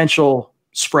the potential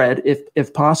spread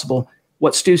if possible.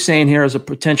 What Stu's saying here is a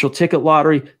potential ticket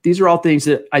lottery. These are all things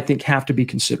that I think have to be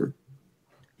considered.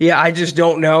 Yeah, I just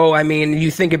don't know. I mean, you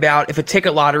think about if a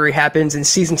ticket lottery happens and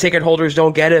season ticket holders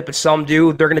don't get it, but some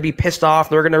do, they're going to be pissed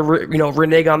off. They're going to,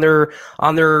 renege on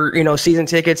their season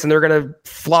tickets, and they're going to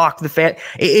flock the fan.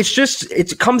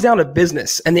 It comes down to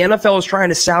business, and the NFL is trying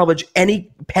to salvage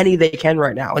any penny they can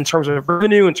right now in terms of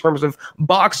revenue, in terms of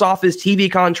box office,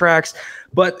 TV contracts.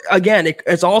 But again,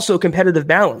 it's also competitive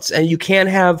balance, and you can't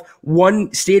have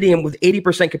one stadium with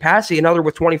 80% capacity, another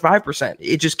with 25%.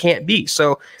 It just can't be.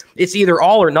 So it's either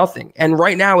all or nothing. And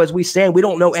right now, as we stand, we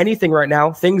don't know anything right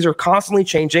now. Things are constantly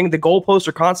changing. The goalposts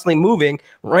are constantly moving.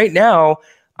 Right now,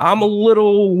 I'm a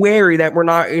little wary that we're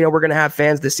going to have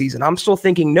fans this season. I'm still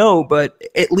thinking no, but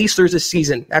at least there's a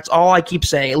season. That's all I keep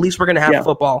saying. At least we're going to have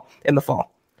football in the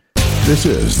fall. This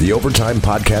is the Overtime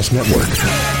Podcast Network.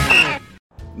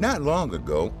 Not long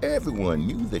ago, everyone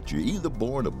knew that you're either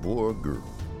born a boy or girl.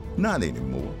 Not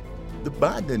anymore. The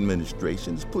Biden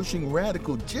administration is pushing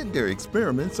radical gender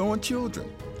experiments on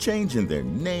children, changing their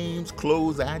names,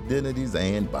 clothes, identities,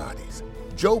 and bodies.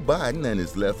 Joe Biden and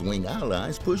his left-wing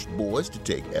allies push boys to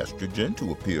take estrogen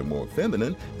to appear more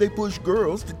feminine. They push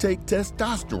girls to take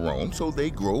testosterone so they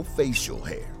grow facial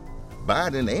hair.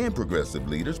 Biden and progressive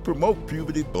leaders promote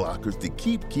puberty blockers to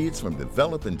keep kids from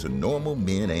developing to normal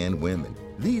men and women.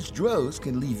 These drugs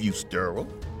can leave you sterile,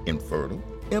 infertile,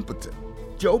 impotent.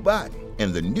 Joe Biden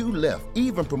and the new left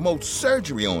even promote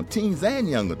surgery on teens and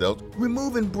young adults,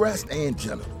 removing breasts and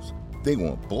genitals. They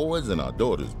want boys in our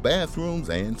daughters' bathrooms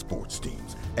and sports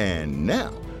teams. And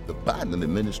now, the Biden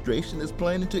administration is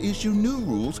planning to issue new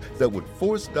rules that would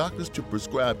force doctors to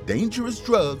prescribe dangerous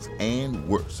drugs and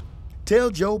worse. Tell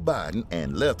Joe Biden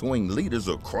and left-wing leaders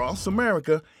across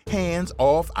America, hands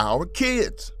off our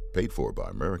kids. Paid for by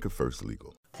America First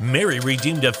Legal. Mary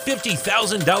redeemed a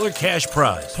 $50,000 cash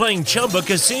prize playing Chumba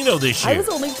Casino this year. I was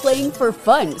only playing for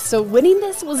fun, so winning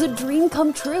this was a dream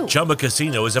come true. Chumba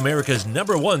Casino is America's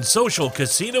 #1 social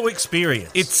casino experience.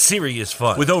 It's serious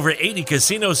fun. With over 80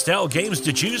 casino-style games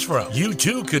to choose from, you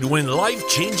too could win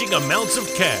life-changing amounts of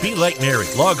cash. Be like Mary.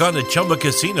 Log on to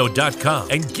ChumbaCasino.com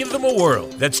and give them a whirl.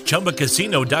 That's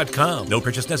ChumbaCasino.com. No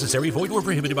purchase necessary. Void or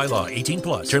prohibited by law.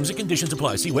 18+. Terms and conditions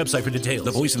apply. See website for details.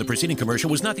 The voice in the preceding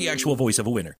commercial was not the actual voice of a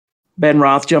winner. Ben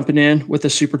Roth jumping in with a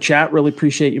super chat. Really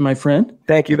appreciate you, my friend.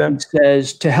 Thank you, Ben. He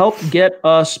says, to help get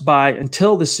us by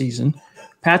until the season,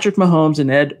 Patrick Mahomes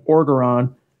and Ed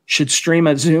Orgeron should stream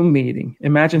a Zoom meeting.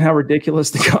 Imagine how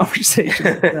ridiculous the conversation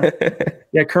is.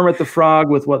 Yeah, Kermit the Frog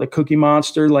with the Cookie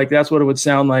Monster. Like, that's what it would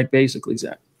sound like, basically,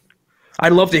 Zach.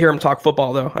 I'd love to hear him talk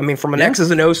football, though. I mean, from an X's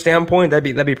and O's standpoint,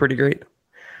 that'd be pretty great.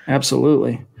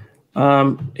 Absolutely.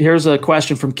 Here's a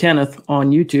question from Kenneth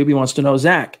on YouTube. He wants to know,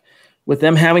 Zach, with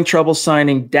them having trouble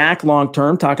signing Dak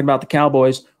long-term, talking about the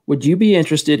Cowboys, would you be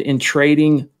interested in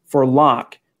trading for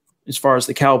Locke as far as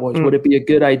the Cowboys? Would it be a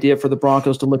good idea for the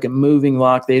Broncos to look at moving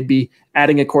Locke? They'd be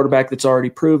adding a quarterback that's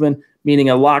already proven, meaning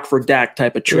a Locke for Dak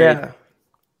type of trade. Yeah.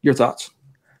 Your thoughts?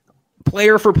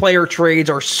 Player-for-player trades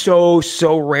are so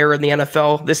rare in the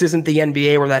NFL. This isn't the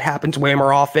NBA where that happens way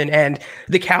more often. And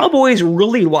the Cowboys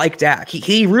really like Dak.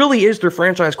 He really is their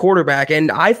franchise quarterback,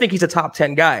 and I think he's a top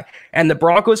 10 guy. And the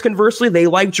Broncos, conversely, they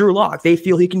like Drew Lock. They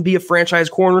feel he can be a franchise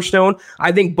cornerstone.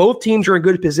 I think both teams are in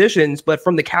good positions, but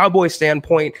from the Cowboys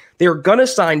standpoint, they're going to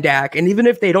sign Dak. And even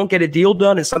if they don't get a deal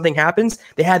done and something happens,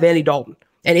 they have Andy Dalton.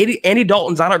 And Andy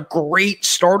Dalton's not a great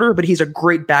starter, but he's a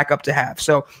great backup to have.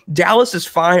 So Dallas is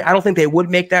fine. I don't think they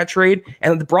would make that trade.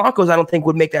 And the Broncos, I don't think,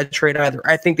 would make that trade either.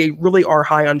 I think they really are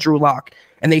high on Drew Lock,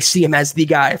 and they see him as the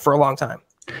guy for a long time.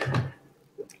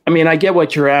 I mean, I get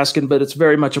what you're asking, but it's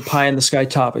very much a pie-in-the-sky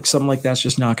topic. Something like that's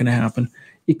just not going to happen.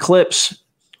 Eclipse,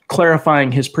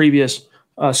 clarifying his previous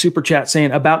super chat, saying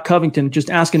about Covington,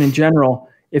 just asking in general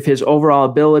if his overall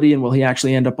ability and will he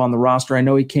actually end up on the roster. I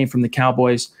know he came from the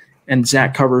Cowboys, and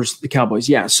Zach covers the Cowboys.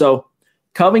 Yeah, so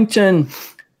Covington,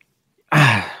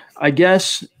 I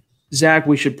guess, Zach,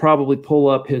 we should probably pull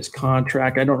up his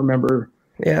contract. I don't remember.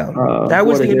 Yeah, that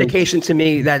was the indication to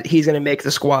me that he's going to make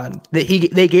the squad. That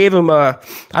they gave him I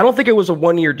don't think it was a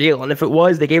 1-year deal, and if it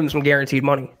was, they gave him some guaranteed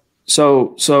money.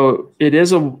 So it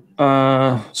is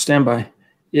a standby.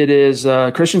 It is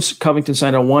Christian Covington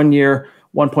signed a 1-year,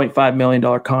 $1.5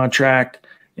 million contract,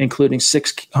 including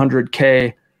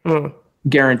 $600K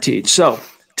guaranteed. So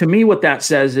to me, what that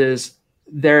says is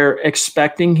they're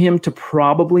expecting him to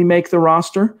probably make the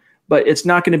roster, but it's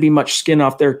not going to be much skin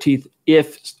off their teeth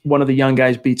if one of the young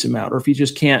guys beats him out, or if he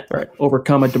just can't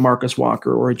overcome a DeMarcus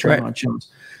Walker or a Draymond Jones.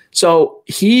 So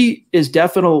he is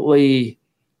definitely,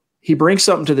 he brings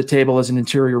something to the table as an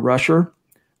interior rusher,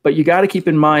 but you got to keep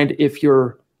in mind, if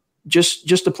you're just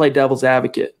to play devil's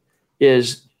advocate,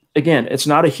 is, again, it's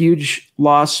not a huge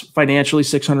loss financially,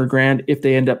 $600,000 if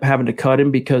they end up having to cut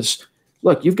him, because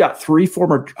look, you've got 3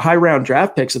 former high round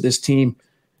draft picks of this team,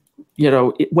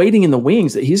 waiting in the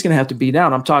wings that he's going to have to beat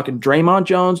out. I'm talking Draymond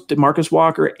Jones, DeMarcus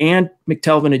Walker, and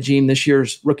McTelvin Agim, this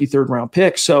year's rookie 3rd round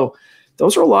pick. So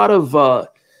those are a lot of,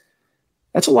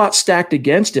 that's a lot stacked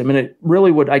against him. And it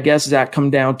really would, I guess, Zach, come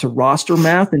down to roster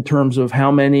math in terms of how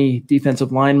many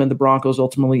defensive linemen the Broncos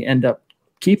ultimately end up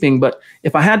keeping. But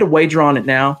if I had to wager on it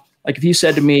now, like if you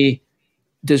said to me,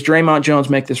 does Draymond Jones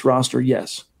make this roster?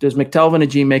 Yes. Does McTelvin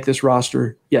Agim make this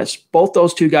roster? Yes. Both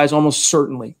those two guys almost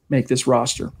certainly make this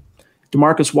roster.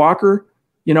 DeMarcus Walker,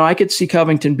 I could see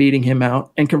Covington beating him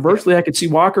out. And conversely, I could see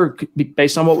Walker,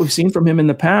 based on what we've seen from him in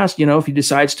the past, if he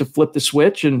decides to flip the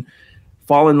switch and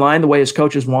fall in line the way his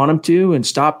coaches want him to and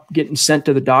stop getting sent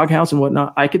to the doghouse and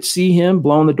whatnot, I could see him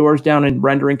blowing the doors down and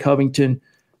rendering Covington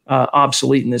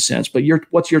obsolete in this sense. But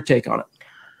what's your take on it?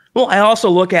 Well, I also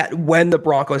look at when the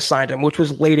Broncos signed him, which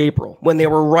was late April, when they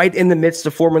were right in the midst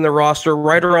of forming the roster,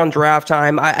 right around draft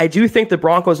time. I do think the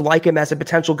Broncos like him as a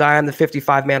potential guy on the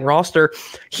 55-man roster.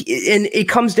 And it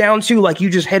comes down to, like you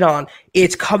just hit on,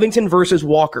 it's Covington versus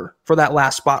Walker for that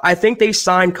last spot. I think they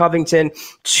signed Covington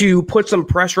to put some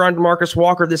pressure on DeMarcus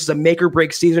Walker. This is a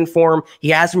make-or-break season for him. He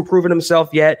hasn't proven himself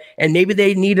yet, and maybe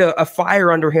they need a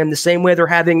fire under him the same way they're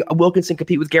having Wilkinson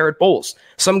compete with Garrett Bowles.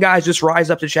 Some guys just rise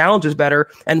up to challenges better,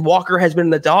 and Walker has been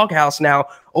in the doghouse now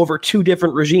over 2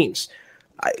 different regimes.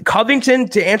 Covington,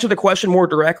 to answer the question more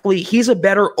directly, he's a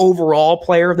better overall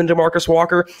player than DeMarcus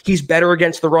Walker. He's better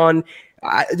against the run.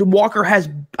 Walker has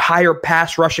higher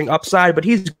pass rushing upside, but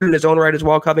he's good in his own right as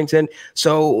well, Covington.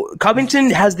 So Covington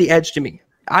has the edge to me.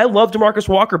 I love DeMarcus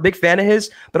Walker, big fan of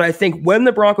his, but I think when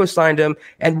the Broncos signed him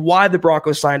and why the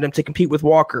Broncos signed him to compete with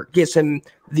Walker gives him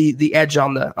the edge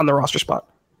on the roster spot.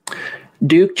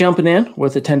 Duke jumping in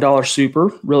with a $10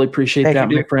 super. Really appreciate that,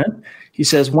 my friend. He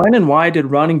says, when and why did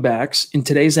running backs in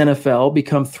today's NFL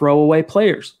become throwaway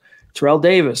players? Terrell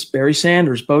Davis, Barry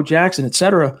Sanders, Bo Jackson,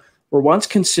 etc. were once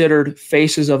considered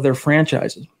faces of their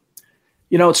franchises.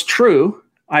 It's true.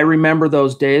 I remember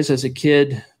those days as a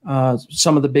kid,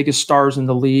 some of the biggest stars in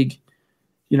the league,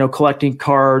 collecting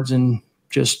cards and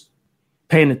just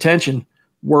paying attention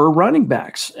were running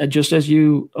backs, just as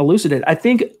you elucidated. I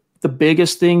think the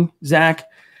biggest thing, Zach,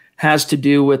 has to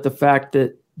do with the fact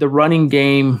that the running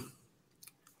game,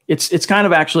 it's kind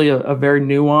of actually a very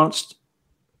nuanced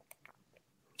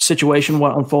situation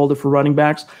what unfolded for running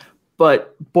backs.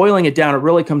 But boiling it down, it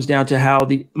really comes down to how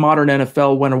the modern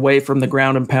NFL went away from the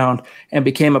ground and pound and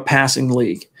became a passing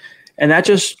league. And that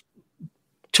just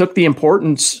took the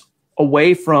importance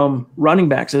away from running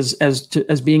backs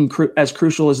as being as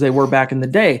crucial as they were back in the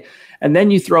day. And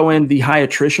then you throw in the high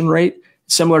attrition rate,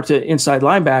 similar to inside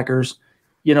linebackers.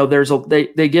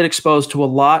 They get exposed to a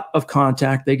lot of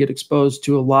contact. They get exposed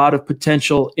to a lot of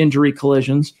potential injury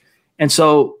collisions. And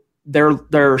so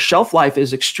their shelf life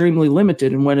is extremely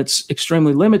limited. And when it's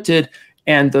extremely limited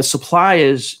and the supply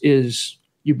is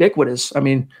ubiquitous, I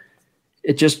mean,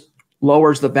 it just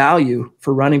lowers the value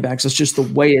for running backs. It's just the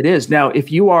way it is. Now,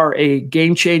 if you are a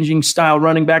game-changing style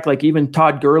running back, like even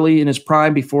Todd Gurley in his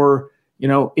prime before,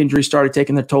 injuries started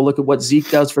taking their toll, look at what Zeke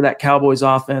does for that Cowboys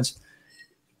offense.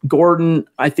 Gordon,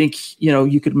 I think,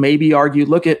 you could maybe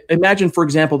argue, imagine, for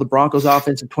example, the Broncos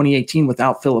offense in 2018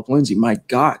 without Phillip Lindsay. My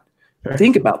God,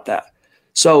 think about that.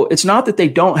 So it's not that they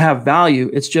don't have value.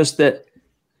 It's just that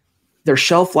their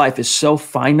shelf life is so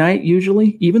finite.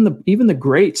 Usually, even the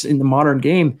greats in the modern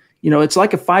game, it's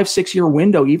like a 5-6 year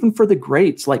window, even for the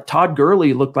greats. Like Todd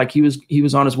Gurley looked like he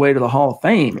was on his way to the Hall of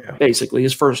Fame, basically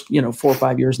his first, 4 or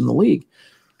 5 years in the league.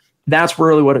 That's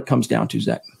really what it comes down to,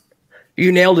 Zach.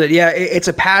 You nailed it. Yeah, it's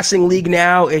a passing league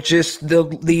now. It's just the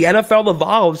NFL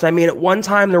evolves. I mean, at one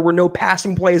time there were no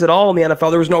passing plays at all in the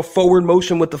NFL. There was no forward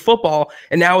motion with the football,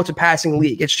 and now it's a passing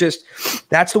league. It's just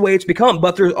that's the way it's become.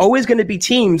 But there's always going to be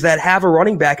teams that have a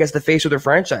running back as the face of their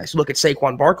franchise. Look at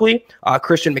Saquon Barkley,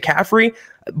 Christian McCaffrey.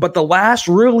 But the last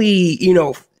really,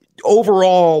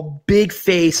 overall big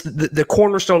face, the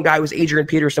cornerstone guy was Adrian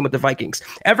Peterson with the Vikings.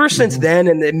 Ever since then,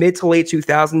 in the mid to late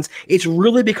 2000s, it's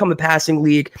really become a passing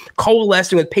league,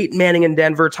 coalescing with Peyton Manning in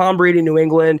Denver, Tom Brady in New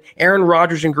England, Aaron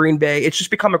Rodgers in Green Bay. It's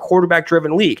just become a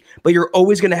quarterback-driven league. But you're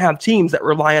always going to have teams that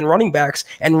rely on running backs,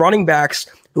 and running backs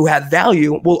who have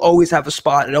value will always have a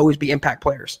spot and always be impact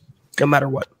players. no matter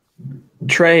what.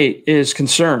 Trey is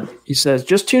concerned. He says,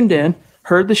 just tuned in,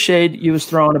 heard the shade you was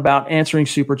throwing about answering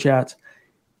super chats.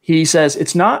 He says,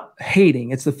 it's not hating.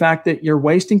 It's the fact that you're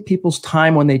wasting people's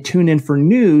time when they tune in for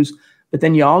news, but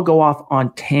then you all go off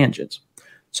on tangents.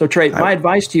 So Trey, my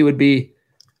advice to you would be,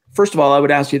 first of all, I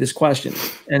would ask you this question,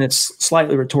 and it's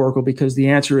slightly rhetorical because the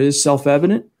answer is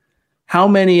self-evident. How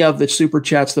many of the super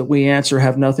chats that we answer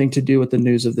have nothing to do with the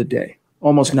news of the day?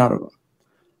 Almost none of them.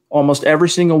 Almost every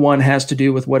single one has to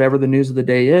do with whatever the news of the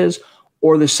day is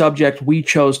or the subject we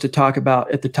chose to talk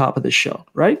about at the top of the show,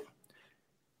 right?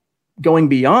 Going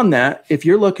beyond that, if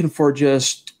you're looking for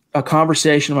just a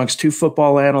conversation amongst two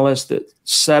football analysts that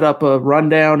set up a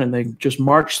rundown and they just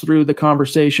march through the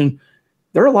conversation,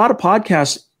 there are a lot of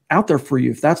podcasts out there for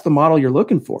you if that's the model you're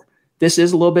looking for. This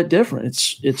is a little bit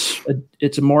different.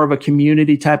 It's a more of a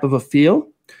community type of a feel.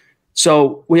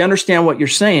 So we understand what you're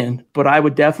saying, but I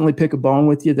would definitely pick a bone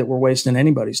with you that we're wasting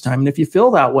anybody's time. And if you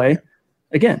feel that way,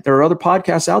 again, there are other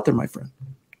podcasts out there, my friend.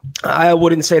 I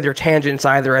wouldn't say they're tangents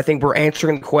either. I think we're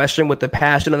answering the question with the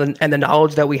passion and the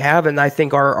knowledge that we have, and I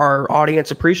think our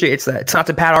audience appreciates that. It's not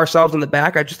to pat ourselves on the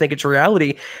back. I just think it's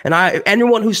reality. And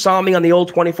anyone who saw me on the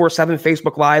old 24/7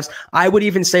 Facebook Lives, I would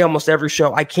even say almost every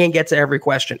show, I can't get to every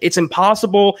question. It's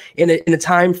impossible in a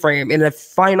time frame, in a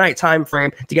finite time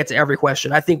frame, to get to every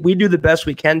question. I think we do the best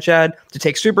we can, Chad, to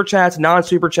take super chats,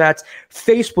 non-super chats,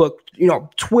 Facebook,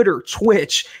 Twitter,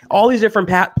 Twitch, all these different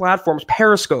platforms,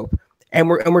 Periscope. And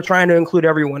we're trying to include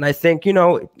everyone. I think,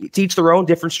 it's each their own,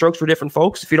 different strokes for different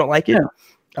folks. If you don't like it,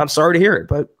 I'm sorry to hear it,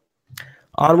 but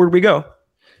onward we go.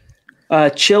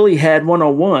 Chilihead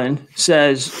 101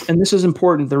 says, and this is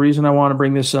important. The reason I want to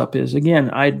bring this up is, again,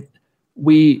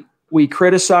 we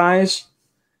criticize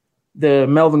the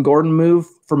Melvin Gordon move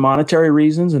for monetary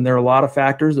reasons, and there are a lot of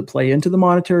factors that play into the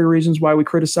monetary reasons why we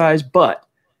criticize, but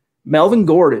Melvin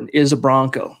Gordon is a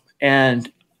Bronco,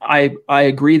 and I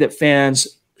agree that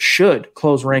fans should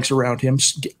close ranks around him,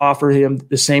 offer him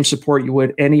the same support you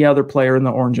would any other player in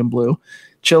the orange and blue.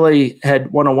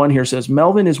 Chilihead 101 here says,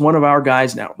 Melvin is one of our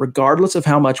guys now, regardless of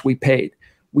how much we paid.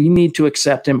 We need to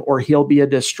accept him or he'll be a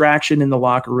distraction in the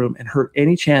locker room and hurt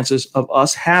any chances of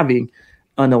us having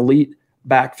an elite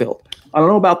backfield. I don't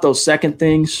know about those second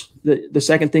things, the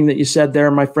second thing that you said there,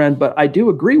 my friend, but I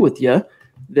do agree with you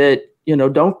that,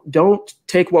 don't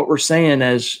take what we're saying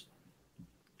as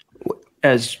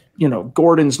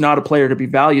Gordon's not a player to be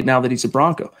valued now that he's a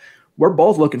Bronco. We're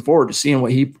both looking forward to seeing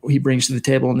what he brings to the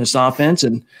table in this offense.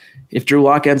 And if Drew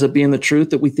Lock ends up being the truth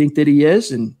that we think that he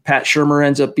is, and Pat Shurmur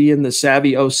ends up being the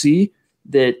savvy OC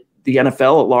that the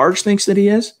NFL at large thinks that he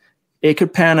is, it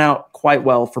could pan out quite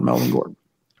well for Melvin Gordon.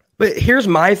 But here's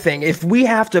my thing. If we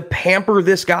have to pamper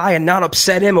this guy and not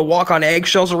upset him and walk on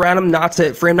eggshells around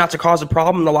him, for him not to cause a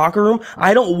problem in the locker room,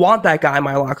 I don't want that guy in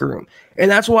my locker room.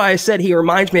 And that's why I said he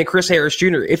reminds me of Chris Harris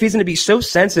Jr. If he's going to be so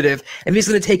sensitive, if he's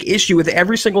going to take issue with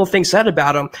every single thing said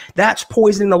about him, that's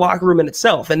poisoning the locker room in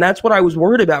itself. And that's what I was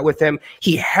worried about with him.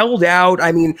 He held out.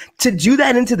 I mean, to do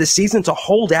that into the season, to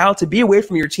hold out, to be away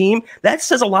from your team, that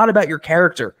says a lot about your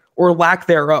character or lack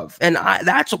thereof. And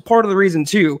that's a part of the reason,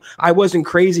 too, I wasn't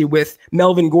crazy with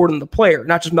Melvin Gordon, the player,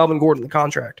 not just Melvin Gordon, the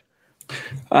contract.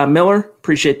 Miller,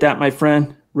 appreciate that, my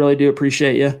friend. Really do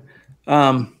appreciate you.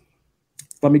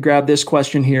 Let me grab this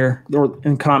question here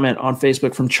and comment on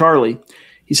Facebook from Charlie.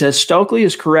 He says, Stokely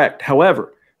is correct.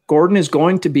 However, Gordon is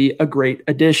going to be a great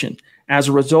addition. As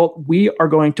a result, we are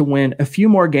going to win a few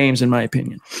more games, in my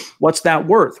opinion. What's that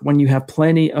worth when you have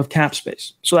plenty of cap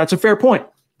space? So that's a fair point.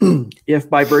 If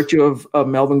by virtue of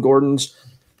Melvin Gordon's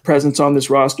presence on this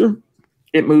roster,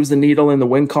 it moves the needle in the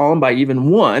win column by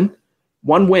even one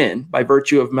win by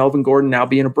virtue of Melvin Gordon now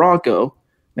being a Bronco,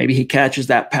 maybe he catches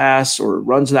that pass or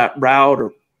runs that route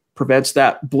or prevents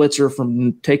that blitzer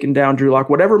from taking down Drew Lock,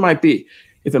 whatever it might be.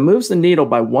 If it moves the needle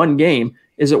by one game,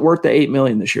 is it worth the $8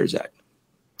 million this year, Zach?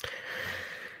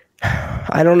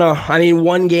 I don't know. I mean,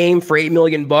 one game for $8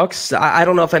 million. I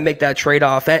don't know if I make that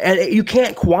trade-off. And you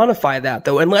can't quantify that,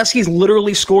 though, unless he's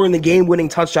literally scoring the game-winning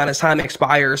touchdown as time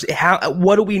expires.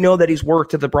 What do we know that he's worth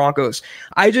to the Broncos?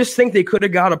 I just think they could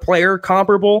have got a player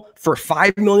comparable for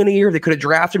 $5 million a year. They could have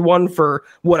drafted one for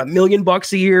 $1 million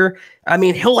a year. I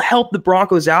mean, he'll help the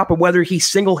Broncos out, but whether he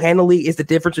single-handedly is the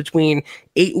difference between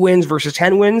 8 wins versus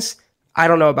 10 wins, I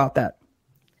don't know about that.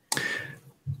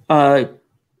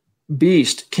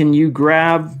 Beast, can you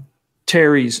grab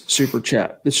Terry's super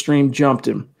chat? The stream jumped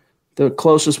him. The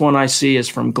closest one I see is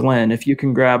from Glenn. If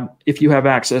you have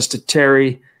access to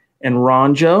Terry and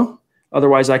Ronjo,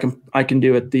 otherwise I can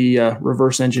do it the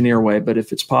reverse engineer way. But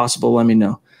if it's possible, let me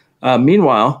know.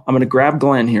 Meanwhile, I'm going to grab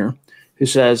Glenn here, who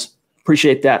says,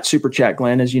 "Appreciate that super chat,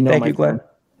 Glenn." As you know, thank you, Glenn.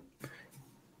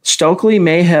 Stokely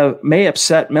may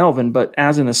upset Melvin, but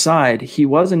as an aside, he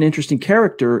was an interesting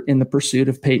character in the pursuit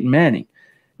of Peyton Manning.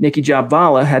 Nikki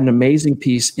Jabvala had an amazing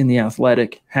piece in The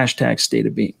Athletic, #State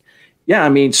of Being. Yeah, I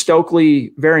mean,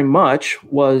 Stokely very much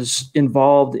was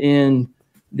involved in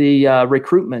the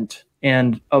recruitment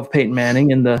and of Peyton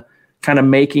Manning and the kind of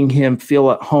making him feel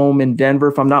at home in Denver.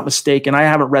 If I'm not mistaken, I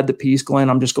haven't read the piece, Glenn.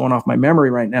 I'm just going off my memory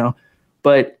right now.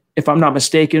 But if I'm not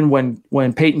mistaken,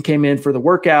 when Peyton came in for the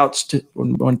workouts,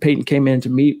 when Peyton came in to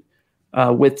meet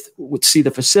see the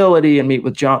facility and meet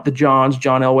with John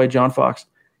Elway, John Fox,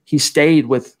 he stayed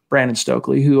with Brandon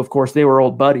Stokely, who, of course, they were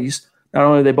old buddies. Not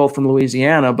only are they both from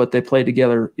Louisiana, but they played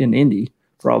together in Indy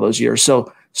for all those years.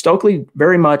 So Stokely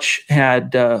very much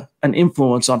had an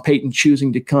influence on Peyton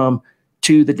choosing to come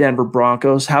to the Denver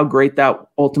Broncos. How great that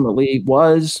ultimately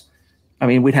was, I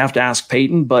mean, we'd have to ask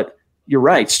Peyton, but you're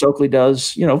right. Stokely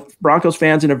does, Broncos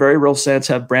fans in a very real sense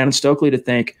have Brandon Stokely to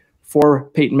thank for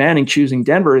Peyton Manning choosing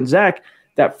Denver. And Zach,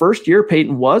 that first year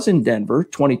Peyton was in Denver,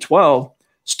 2012,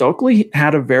 Stokely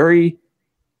had a very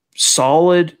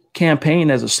solid campaign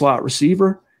as a slot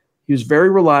receiver. He was very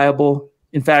reliable.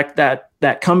 In fact,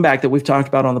 that comeback that we've talked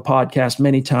about on the podcast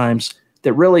many times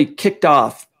that really kicked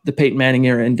off the Peyton Manning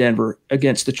era in Denver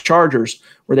against the Chargers,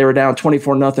 where they were down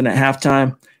 24-0 at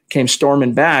halftime, came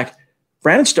storming back.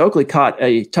 Brandon Stokely caught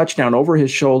a touchdown over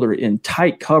his shoulder in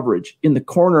tight coverage in the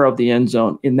corner of the end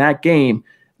zone in that game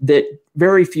that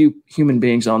very few human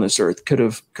beings on this earth could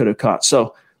have caught.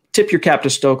 So tip your cap to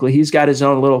Stokely. He's got his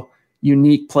own little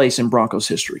unique place in Broncos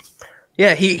history.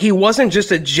 Yeah, he wasn't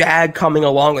just a jag coming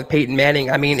along with Peyton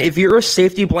Manning. I mean, if you're a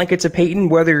safety blanket to Peyton,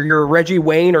 whether you're Reggie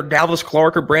Wayne or Dallas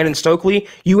Clark or Brandon Stokely,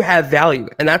 you have value.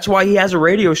 And that's why he has a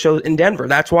radio show in Denver.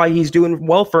 That's why he's doing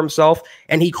well for himself,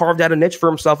 and he carved out a niche for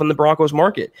himself in the Broncos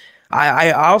market.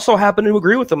 I also happen to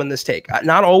agree with him in this take.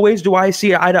 Not always do I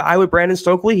see eye to eye with Brandon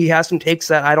Stokely. He has some takes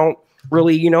that I don't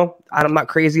really, I'm not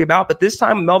crazy about. But this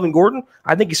time, Melvin Gordon,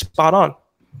 I think he's spot on.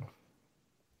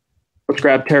 Let's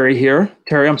grab Terry here.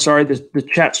 Terry, I'm sorry the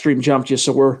chat stream jumped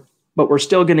you, but we're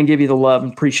still going to give you the love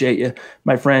and appreciate you,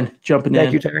 my friend, jumping in.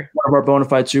 Thank you, Terry. One of our bona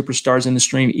fide superstars in the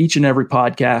stream each and every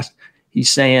podcast.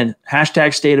 He's saying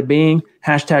 #State of Being,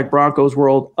 #Broncos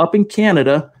World up in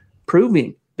Canada,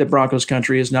 proving that Broncos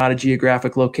country is not a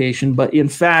geographic location, but in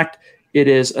fact, it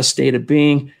is a state of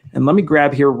being. And let me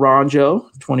grab here Ronjo,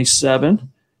 27,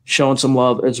 showing some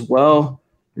love as well.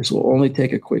 This will only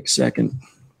take a quick second.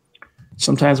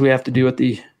 Sometimes we have to do it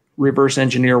the reverse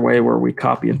engineer way where we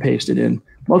copy and paste it in.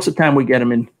 Most of the time we get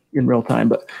them in real time.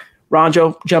 But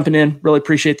Ronjo, jumping in, really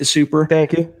appreciate the super.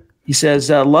 Thank you. He says,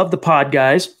 love the pod,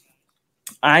 guys.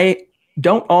 I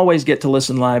don't always get to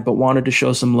listen live, but wanted to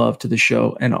show some love to the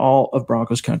show and all of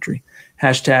Broncos country.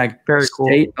 Very cool.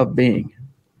 State of Being.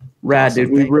 Rad, awesome,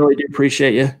 dude. We really do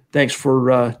appreciate you. Thanks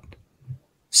for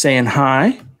saying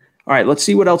hi. All right, let's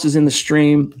see what else is in the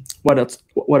stream. What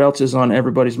else is on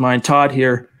everybody's mind? Todd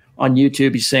here on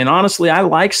YouTube, he's saying, honestly, I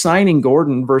like signing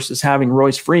Gordon versus having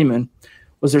Royce Freeman.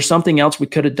 Was there something else we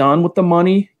could have done with the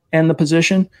money and the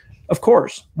position? Of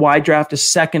course. Why draft a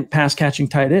second pass-catching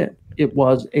tight end? It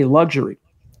was a luxury.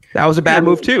 That was a bad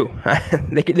move, too.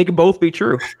 They could both be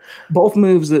true. Both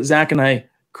moves that Zach and I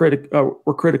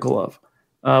were critical of.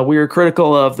 We were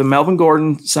critical of the Melvin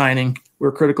Gordon signing. We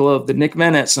were critical of the Nick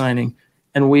Van Nett signing.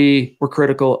 And we were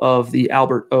critical of the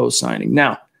Albert O signing.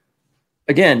 Now,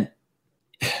 again,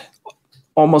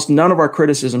 almost none of our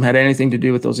criticism had anything to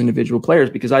do with those individual players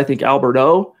because I think Albert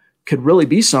O could really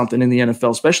be something in the NFL,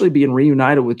 especially being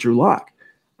reunited with Drew Lock.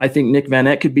 I think Nick Van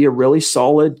Nett could be a really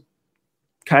solid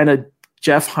kind of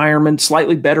Jeff Heuerman,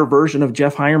 slightly better version of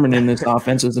Jeff Heuerman in this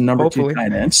offense as a number 2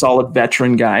 tight end, solid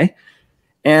veteran guy.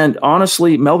 And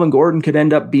honestly, Melvin Gordon could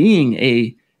end up being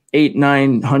a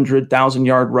 900,000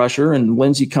 yard rusher, and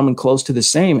Lindsey coming close to the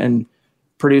same and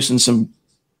producing some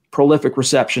prolific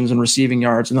receptions and receiving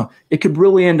yards. And it could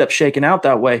really end up shaking out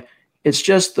that way. It's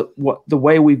just the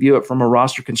way we view it from a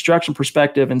roster construction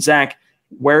perspective. And Zach,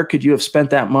 where could you have spent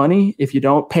that money if you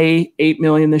don't pay $8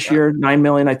 million this year, $9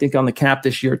 million, I think, on the cap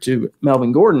this year to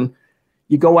Melvin Gordon?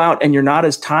 You go out and you're not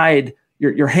as tied.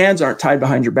 Your hands aren't tied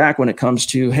behind your back when it comes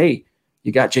to, hey,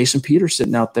 you got Jason Peters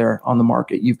sitting out there on the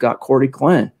market. You've got Cordy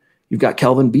Glenn. You've got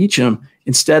Kelvin Beachum.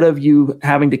 Instead of you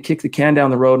having to kick the can down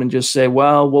the road and just say,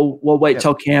 well, we'll wait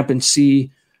till camp and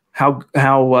see how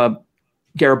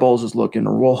Garrett Bowles is looking,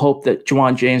 or we'll hope that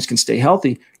Juwan James can stay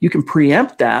healthy. You can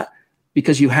preempt that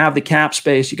because you have the cap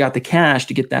space. You got the cash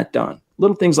to get that done.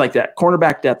 Little things like that.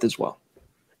 Cornerback depth as well.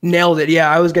 Nailed it. Yeah,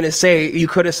 I was going to say you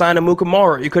could have signed a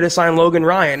Mukamara. You could have signed Logan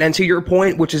Ryan. And to your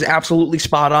point, which is absolutely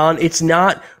spot on, it's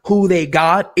not who they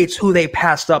got, it's who they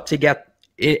passed up to get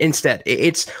instead.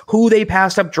 It's who they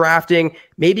passed up drafting,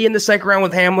 maybe in the second round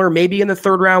with Hamler, maybe in the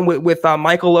third round with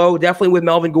Michael O, definitely with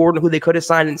Melvin Gordon, who they could have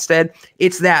signed instead.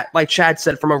 It's that, like Chad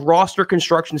said, from a roster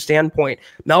construction standpoint,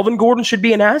 Melvin Gordon should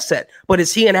be an asset, but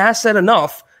is he an asset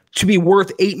enough to be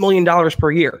worth $8 million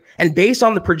per year? And based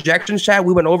on the projections, Chad,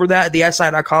 we went over that, the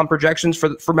SI.com projections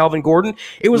for Melvin Gordon,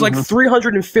 it was like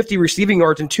 350 receiving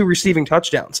yards and 2 receiving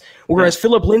touchdowns, whereas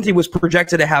Philip Lindsay was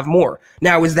projected to have more.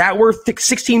 Now, is that worth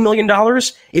 $16 million?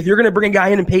 If you're going to bring a guy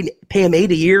in and pay him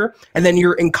 $8 a year, and then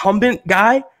your incumbent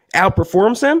guy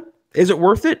outperforms him, is it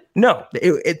worth it? No.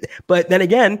 But then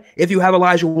again, if you have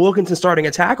Elijah Wilkinson starting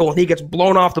a tackle and he gets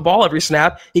blown off the ball every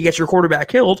snap, he gets your quarterback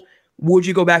killed, would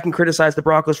you go back and criticize the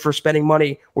Broncos for spending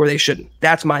money where they shouldn't?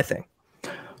 That's my thing.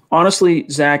 Honestly,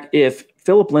 Zach, if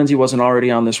Philip Lindsay wasn't already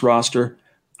on this roster,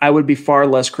 I would be far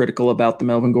less critical about the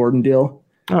Melvin Gordon deal.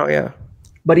 Oh, yeah.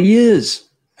 But he is.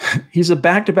 He's a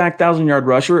back-to-back 1,000-yard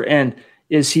rusher, and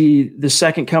is he the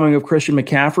second coming of Christian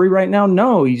McCaffrey right now?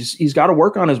 No, he's got to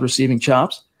work on his receiving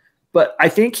chops. But I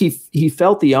think he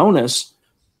felt the onus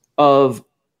of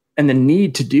and the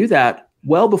need to do that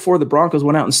well before the Broncos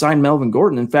went out and signed Melvin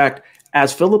Gordon. In fact,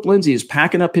 as Philip Lindsay is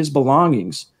packing up his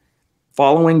belongings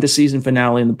following the season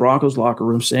finale in the Broncos locker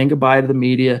room, saying goodbye to the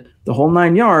media, the whole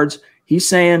 9 yards, he's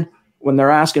saying, when they're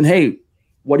asking, hey,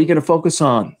 what are you going to focus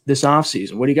on this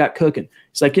offseason? What do you got cooking?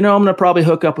 He's like, I'm going to probably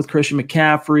hook up with Christian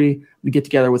McCaffrey, we get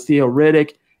together with Theo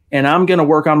Riddick, and I'm going to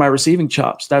work on my receiving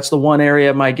chops. That's the one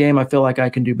area of my game I feel like I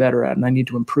can do better at and I need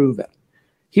to improve at.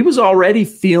 He was already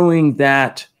feeling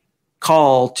that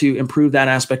call to improve that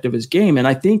aspect of his game. And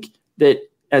I think that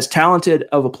as talented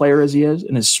of a player as he is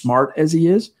and as smart as he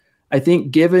is, I think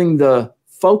giving the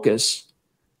focus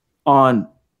on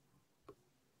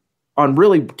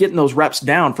really getting those reps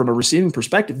down from a receiving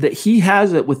perspective, that he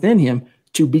has it within him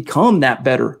to become that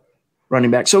better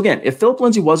running back. So again, if Philip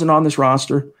Lindsay wasn't on this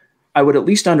roster, I would at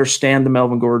least understand the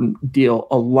Melvin Gordon deal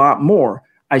a lot more.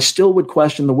 I still would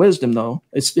question the wisdom, though.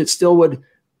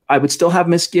 I would still have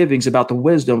misgivings about the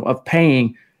wisdom of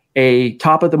paying a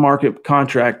top of the market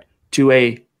contract to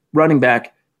a running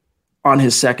back on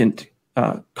his second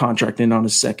contract and on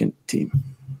his second team.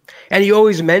 And you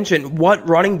always mention what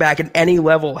running back at any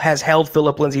level has held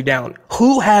Philip Lindsay down.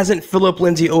 Who hasn't Philip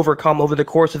Lindsay overcome over the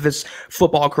course of his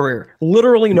football career?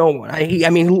 Literally no one. I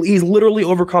mean, he's literally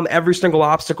overcome every single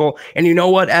obstacle. And you know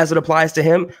what? As it applies to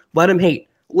him, let him hate.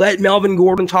 Let Melvin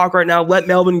Gordon talk right now. Let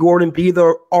Melvin Gordon be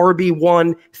the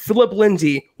RB1. Philip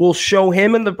Lindsay will show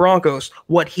him and the Broncos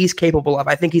what he's capable of.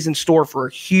 I think he's in store for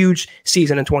a huge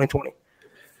season in 2020.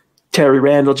 Terry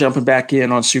Randall jumping back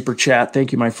in on Super Chat.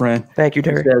 Thank you, my friend. Thank you,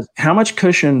 Terry. Says, how much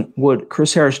cushion would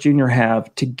Chris Harris Jr.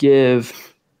 have to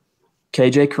give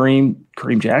Kareem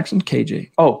Jackson?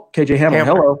 KJ Hamler.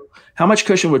 Hello. How much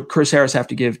cushion would Chris Harris have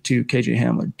to give to KJ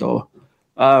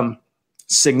Hamler?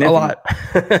 Significant. A lot.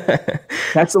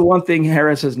 That's the one thing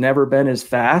Harris has never been as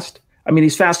fast. I mean,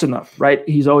 he's fast enough, right?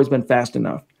 He's always been fast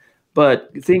enough.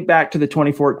 But think back to the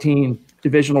 2014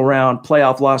 divisional round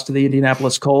playoff loss to the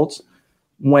Indianapolis Colts,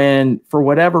 when, for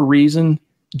whatever reason,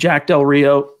 Jack Del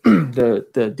Rio,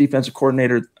 the defensive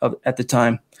coordinator at the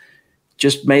time,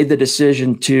 just made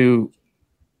the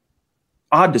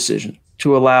odd decision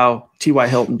to allow T.Y.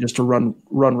 Hilton just to run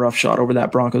roughshod over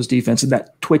that Broncos defense and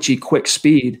that twitchy, quick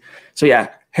speed. So, yeah,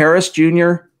 Harris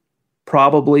Jr.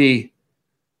 probably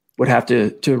would have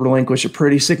to relinquish a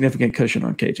pretty significant cushion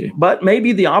on KJ. But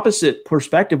maybe the opposite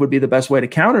perspective would be the best way to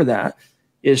counter that,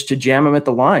 is to jam him at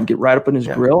the line, get right up in his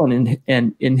grill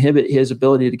and inhibit his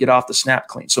ability to get off the snap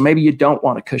clean. So maybe you don't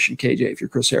want to cushion KJ if you're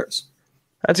Chris Harris.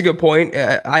 That's a good point.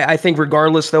 I think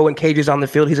regardless, though, when KJ's on the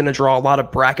field, he's going to draw a lot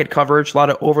of bracket coverage, a lot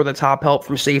of over-the-top help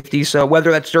from safety. So whether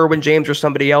that's Derwin James or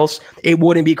somebody else, it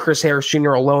wouldn't be Chris Harris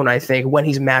Jr. alone, I think, when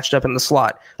he's matched up in the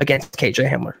slot against KJ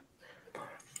Hamler.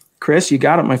 Chris, you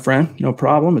got it, my friend. No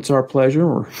problem. It's our pleasure.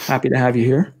 We're happy to have you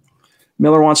here.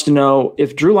 Miller wants to know,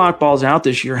 if Drew Lock balls out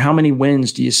this year, how many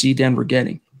wins do you see Denver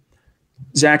getting?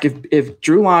 Zach, if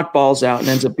Drew Lock balls out and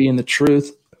ends up being the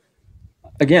truth,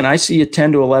 again, I see a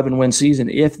 10 to 11 win season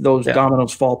if those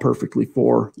dominoes fall perfectly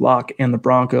for Lock and the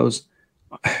Broncos.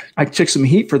 I took some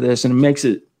heat for this, and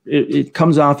it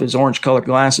comes off as orange-colored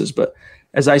glasses. But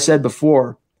as I said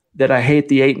before, that I hate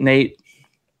the 8-8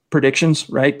 predictions,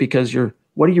 right? Because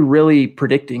what are you really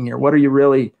predicting here? What are you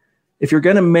really – if you're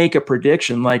going to make a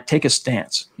prediction, like, take a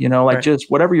stance, just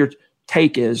whatever your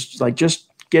take is, like, just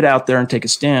get out there and take a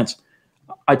stance.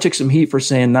 I took some heat for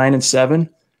saying 9-7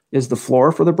 is the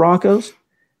floor for the Broncos.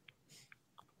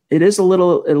 It is a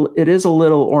little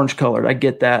orange colored. I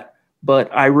get that,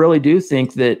 but I really do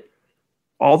think that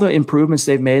all the improvements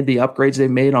they've made, the upgrades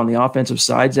they've made on the offensive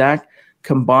side, Zach,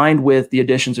 combined with the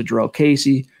additions of Jarrell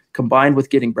Casey, combined with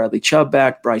getting Bradley Chubb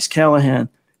back, Bryce Callahan,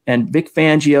 and Vic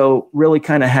Fangio really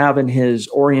kind of having his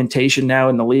orientation now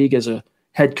in the league as a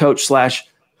head coach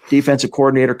 / defensive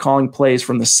coordinator calling plays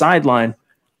from the sideline,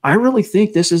 I really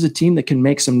think this is a team that can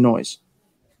make some noise.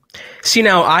 See,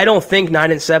 now I don't think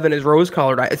 9-7 is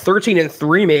rose-colored.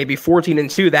 13-3, maybe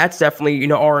 14-2. That's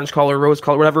definitely orange color, rose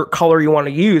color, whatever color you want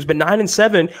to use. But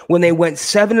 9-7, when they went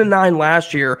 7-9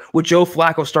 last year with Joe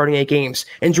Flacco starting 8 games,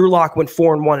 and Drew Lock went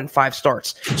 4-1 in 5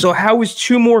 starts. So how is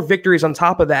 2 more victories on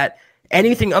top of that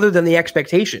anything other than the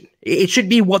expectation? It should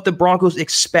be what the Broncos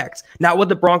expect, not what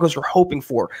the Broncos are hoping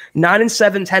for.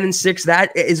 9-7, 10-6,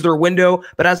 that is their window.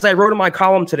 But as I wrote in my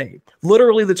column today,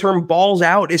 literally the term balls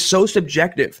out is so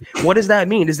subjective. What does that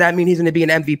mean? Does that mean he's going to be an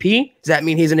MVP? Does that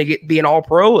mean he's going to be an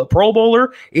all-pro, a Pro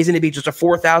Bowler? Is he going to be just a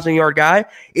 4,000-yard guy?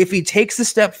 If he takes the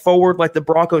step forward like the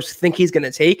Broncos think he's going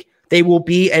to take, they will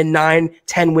be a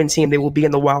 9-10 win team. They will be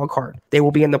in the wild card. They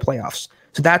will be in the playoffs.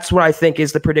 So that's what I think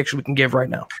is the prediction we can give right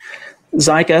now.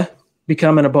 Zyka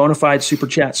becoming a bona fide Super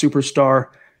Chat superstar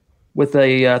with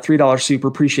a $3 super.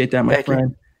 Appreciate that, my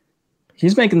friend.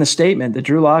 He's making the statement that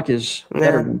Drew Lock is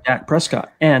better than Dak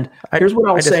Prescott. And here's what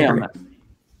I'll say on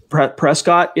that.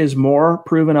 Prescott is more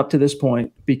proven up to this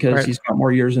point because he's got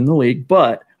more years in the league.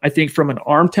 But I think from an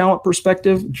arm talent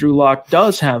perspective, Drew Lock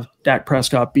does have Dak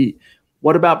Prescott beat.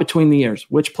 What about between the ears?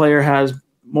 Which player has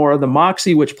more of the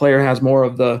moxie? Which player has more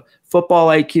of the football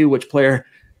IQ? Which player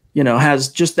has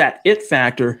just that it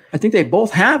factor? I think they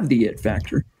both have the it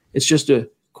factor. It's just a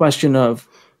question of,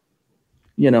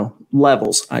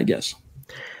 levels, I guess.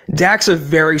 Dak's a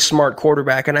very smart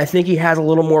quarterback, and I think he has a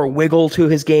little more wiggle to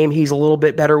his game. He's a little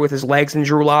bit better with his legs than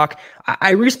Drew Lock.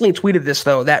 I recently tweeted this,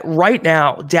 though, that right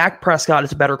now, Dak Prescott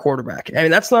is a better quarterback. I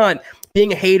mean, that's not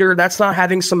being a hater. That's not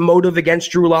having some motive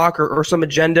against Drew Lock or some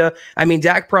agenda. I mean,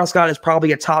 Dak Prescott is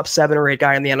probably a top 7 or 8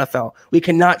 guy in the NFL. We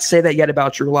cannot say that yet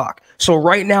about Drew Lock. So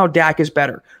right now, Dak is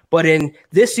better. But in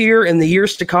this year and the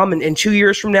years to come and 2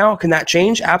 years from now, can that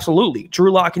change? Absolutely.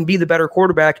 Drew Lock can be the better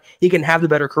quarterback. He can have the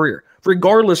better career.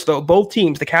 Regardless, though, both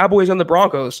teams, the Cowboys and the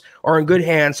Broncos, are in good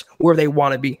hands where they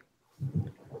want to be.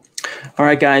 All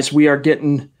right, guys, we are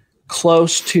getting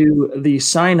close to the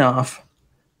sign-off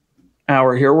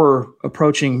hour here. We're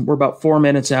about 4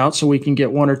 minutes out, so we can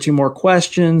get 1 or 2 more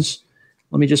questions.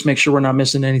 Let me just make sure we're not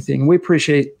missing anything. We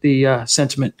appreciate the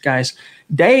sentiment, guys.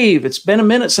 Dave, it's been a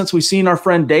minute since we've seen our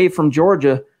friend Dave from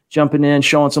Georgia jumping in,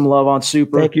 showing some love on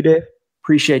Super. Thank you, Dave.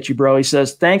 Appreciate you, bro. He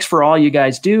says, thanks for all you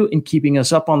guys do in keeping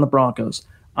us up on the Broncos.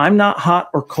 I'm not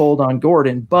hot or cold on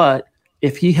Gordon, but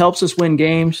if he helps us win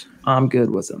games, I'm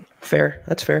good with him. Fair.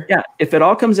 That's fair. Yeah. If it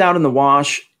all comes out in the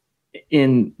wash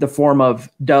in the form of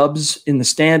dubs in the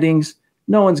standings,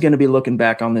 no one's going to be looking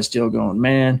back on this deal going,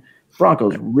 man,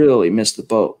 Broncos really missed the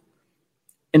boat.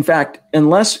 In fact,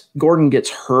 unless Gordon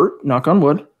gets hurt, knock on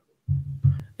wood,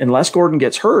 unless Gordon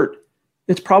gets hurt,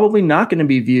 it's probably not going to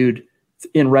be viewed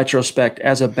in retrospect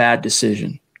as a bad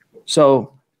decision.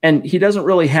 So, and he doesn't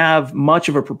really have much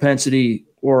of a propensity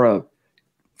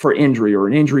for injury or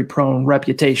an injury-prone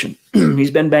reputation. He's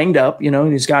been banged up,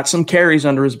 and he's got some carries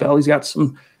under his belt. He's got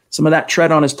some of that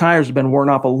tread on his tires has been worn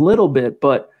off a little bit,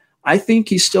 but I think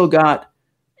he's still got,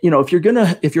 if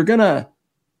you're gonna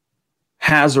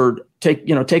hazard, take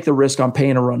the risk on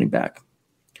paying a running back.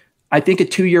 I think a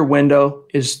 2-year window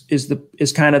is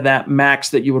kind of that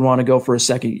max that you would want to go for a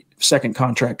second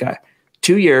contract guy.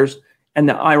 2 years. And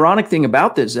the ironic thing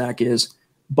about this, Zach, is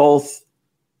both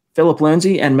Phillip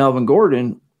Lindsay and Melvin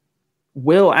Gordon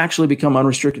will actually become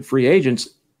unrestricted free agents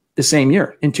the same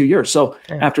year, in 2 years. So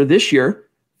after this year,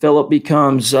 Phillip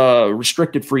becomes a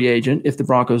restricted free agent if the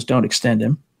Broncos don't extend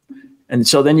him. And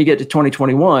so then you get to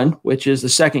 2021, which is the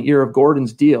second year of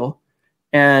Gordon's deal.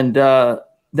 And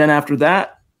then after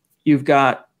that, you've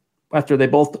got,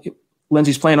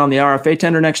 Lindsay's playing on the RFA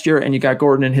tender next year, and you got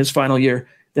Gordon in his final year,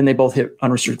 then they both hit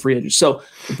unrestricted free agents. So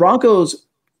the Broncos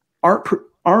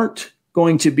aren't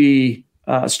going to be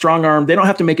strong-armed. They don't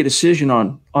have to make a decision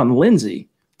on Lindsay,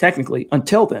 technically,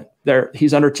 until then.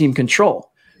 He's under team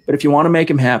control. But if you want to make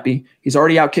him happy, he's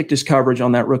already outkicked his coverage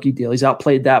on that rookie deal. He's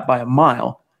outplayed that by a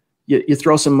mile. You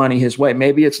throw some money his way.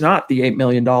 Maybe it's not the $8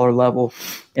 million level,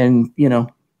 and,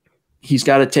 he's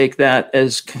got to take that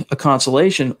as a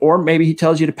consolation, or maybe he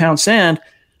tells you to pound sand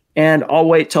and I'll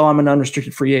wait till I'm an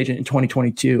unrestricted free agent in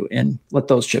 2022 and let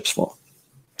those chips fall.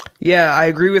 Yeah, I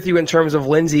agree with you in terms of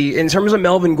Lindsay. In terms of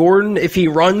Melvin Gordon, if he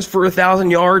runs for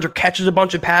 1,000 yards or catches a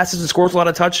bunch of passes and scores a lot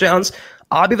of touchdowns,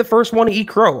 I'll be the first one to eat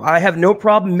crow. I have no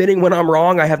problem admitting when I'm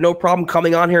wrong. I have no problem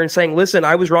coming on here and saying, listen,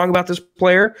 I was wrong about this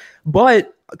player,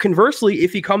 but conversely,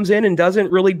 if he comes in and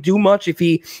doesn't really do much, if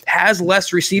he has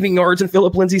less receiving yards than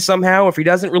Phillip Lindsay somehow, if he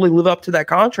doesn't really live up to that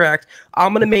contract,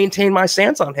 I'm going to maintain my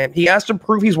stance on him. He has to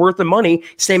prove he's worth the money,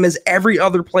 same as every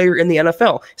other player in the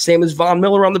NFL, same as Von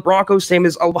Miller on the Broncos, same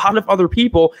as a lot of other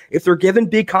people. If they're given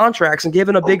big contracts and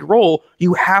given a big role,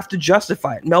 you have to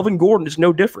justify it. Melvin Gordon is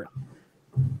no different.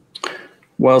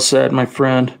 Well said, my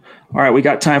friend. All right, we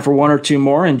got time for one or two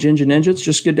more. And Ginger Ninja, it's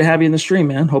just good to have you in the stream,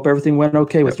 man. Hope everything went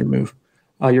okay with your move,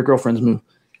 your girlfriend's move.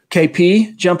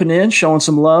 KP jumping in, showing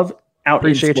some love out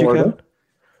Appreciate in Florida. You,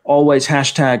 always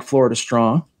hashtag Florida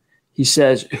Strong. He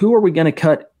says, who are we going to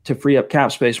cut to free up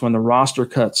cap space when the roster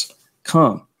cuts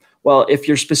come? Well, if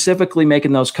you're specifically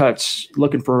making those cuts,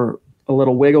 looking for a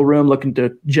little wiggle room, looking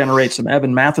to generate some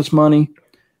Evan Mathis money,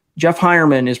 Jeff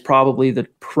Hireman is probably the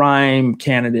prime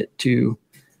candidate to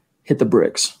hit the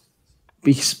bricks.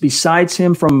 Besides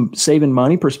him, from saving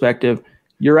money perspective,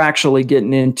 you're actually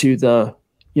getting into the,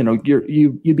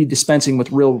 you'd be dispensing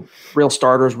with real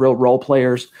starters, real role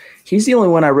players. He's the only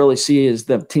one I really see is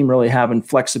the team really having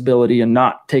flexibility and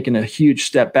not taking a huge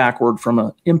step backward from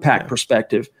an impact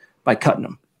perspective by cutting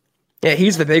him. Yeah,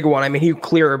 he's the big one. I mean, he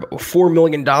cleared $4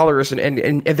 million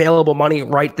in available money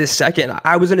right this second.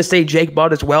 I was going to say Jake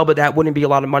Butt as well, but that wouldn't be a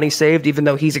lot of money saved, even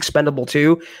though he's expendable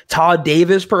too. Todd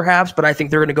Davis, perhaps, but I think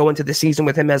they're going to go into the season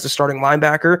with him as a starting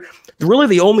linebacker. Really,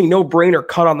 the only no-brainer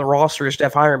cut on the roster is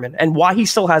Jeff Hireman. And why he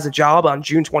still has a job on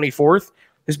June 24th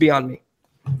is beyond me.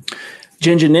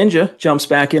 Ginger Ninja jumps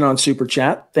back in on Super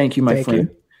Chat. Thank you, my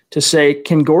friend. To say,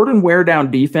 can Gordon wear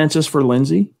down defenses for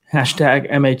Lindsay?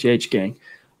 Hashtag MHH gang.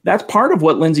 That's part of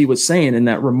what Lindsay was saying in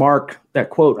that remark,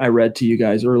 that quote I read to you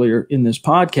guys earlier in this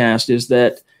podcast, is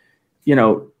that,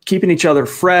 keeping each other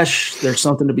fresh, there's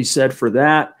something to be said for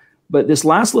that. But this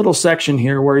last little section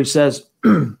here where he says,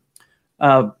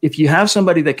 if you have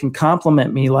somebody that can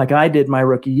compliment me like I did my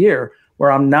rookie year,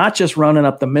 where I'm not just running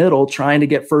up the middle trying to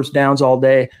get first downs all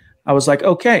day, I was like,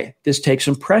 okay, this takes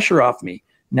some pressure off me.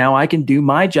 Now I can do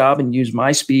my job and use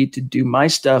my speed to do my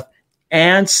stuff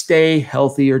and stay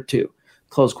healthier too.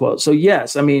 Close quote. So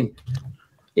yes, I mean,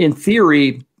 in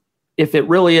theory, if it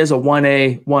really is a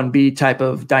 1A, 1B type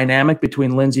of dynamic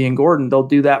between Lindsay and Gordon, they'll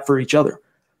do that for each other.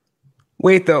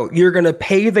 Wait, though, you're going to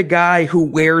pay the guy who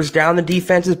wears down the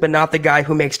defenses, but not the guy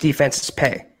who makes defenses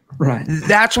pay. Right.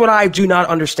 That's what I do not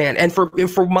understand. And for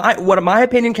what my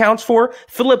opinion counts for,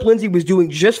 Phillip Lindsay was doing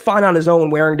just fine on his own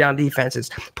wearing down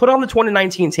defenses. Put on the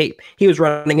 2019 tape. He was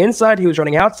running inside. He was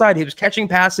running outside. He was catching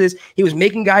passes. He was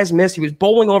making guys miss. He was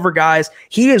bowling over guys.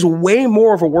 He is way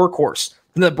more of a workhorse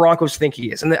than the Broncos think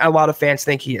he is, and a lot of fans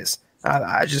think he is.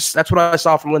 That's what I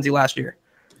saw from Lindsay last year.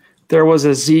 There was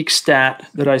a Zeke stat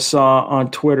that I saw on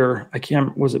Twitter.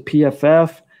 Was it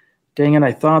PFF? Dang it,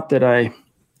 I thought that I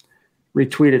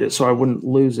retweeted it so I wouldn't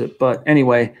lose it. But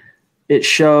anyway, it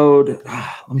showed,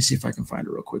 let me see if I can find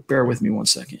it real quick. Bear with me 1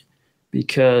 second,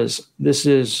 because this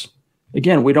is,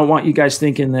 again, we don't want you guys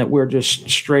thinking that we're just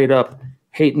straight up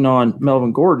hating on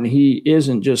Melvin Gordon. He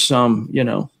isn't just some,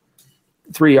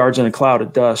 3 yards in a cloud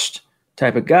of dust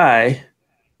type of guy.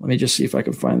 Let me just see if I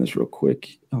can find this real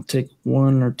quick. I'll take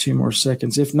 1 or 2 more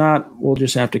seconds. If not, we'll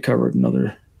just have to cover it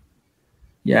another.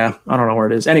 Yeah, I don't know where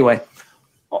it is. Anyway,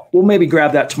 we'll maybe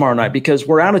grab that tomorrow night because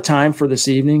we're out of time for this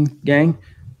evening, gang.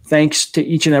 Thanks to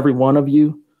each and every one of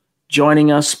you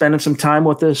joining us, spending some time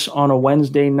with us on a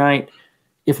Wednesday night.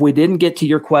 If we didn't get to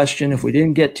your question, if we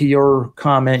didn't get to your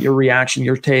comment, your reaction,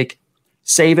 your take,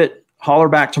 save it, holler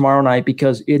back tomorrow night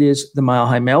because it is the Mile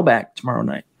High Mailbag tomorrow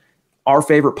night. Our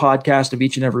favorite podcast of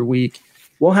each and every week.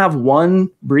 We'll have one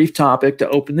brief topic to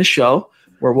open the show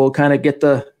where we'll kind of get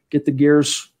the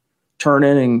gears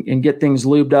turning and get things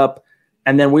lubed up.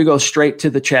 And then we go straight to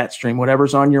the chat stream.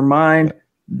 Whatever's on your mind,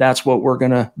 that's what we're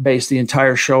going to base the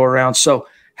entire show around. So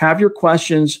have your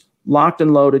questions locked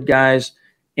and loaded, guys,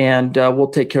 and we'll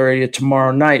take care of you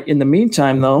tomorrow night. In the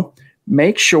meantime, though,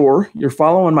 make sure you're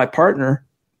following my partner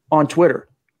on Twitter,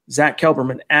 Zach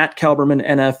Kelberman, at Kelberman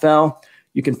NFL.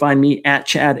 You can find me at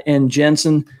Chad N.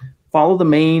 Jensen. Follow the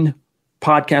main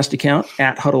podcast account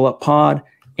at Huddle Up Pod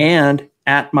and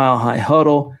at Mile High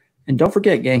Huddle. And don't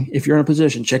forget, gang, if you're in a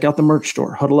position, check out the merch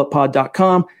store,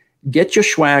 huddleuppod.com. Get your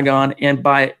swag on and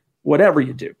buy whatever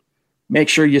you do. Make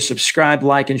sure you subscribe,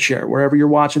 like, and share. Wherever you're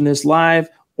watching this live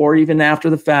or even after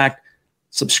the fact,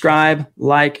 subscribe,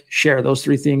 like, share. Those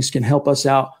 3 things can help us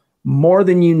out more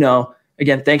than you know.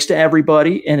 Again, thanks to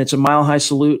everybody, and it's a Mile High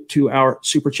salute to our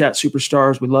Super Chat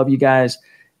superstars. We love you guys.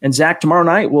 And Zach, tomorrow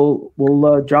night we'll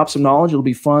drop some knowledge. It'll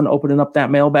be fun opening up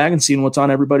that mailbag and seeing what's on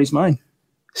everybody's mind.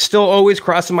 Still always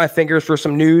crossing my fingers for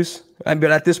some news. But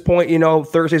at this point,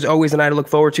 Thursday's always a night I look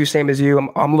forward to, same as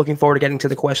you. I'm looking forward to getting to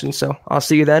the questions. So I'll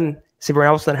see you then. See everyone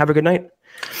else then. Have a good night.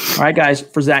 All right, guys.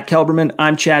 For Zach Kelberman,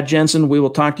 I'm Chad Jensen. We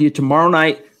will talk to you tomorrow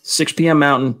night, 6 p.m.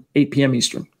 Mountain, 8 p.m.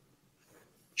 Eastern.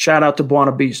 Shout out to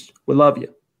Buona Beast. We love you.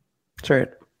 That's right.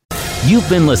 You've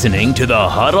been listening to the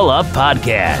Huddle Up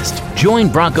Podcast.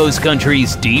 Join Broncos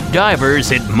Country's deep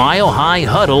divers at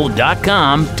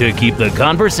milehighhuddle.com to keep the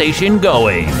conversation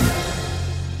going.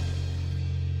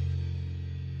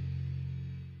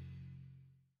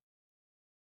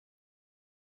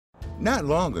 Not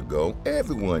long ago,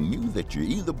 everyone knew that you're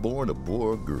either born a boy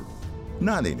or girl.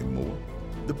 Not anymore.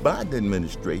 The Biden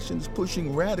administration is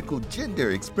pushing radical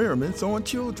gender experiments on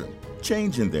children,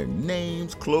 changing their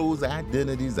names, clothes,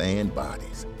 identities, and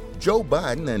bodies. Joe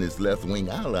Biden and his left-wing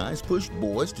allies pushed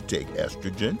boys to take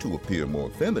estrogen to appear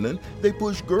more feminine. They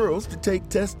push girls to take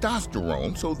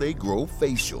testosterone so they grow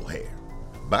facial hair.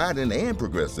 Biden and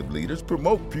progressive leaders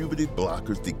promote puberty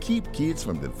blockers to keep kids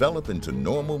from developing to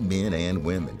normal men and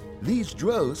women. These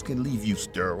drugs can leave you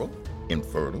sterile,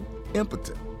 infertile,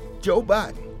 impotent. Joe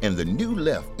Biden and the new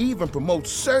left even promote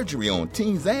surgery on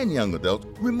teens and young adults,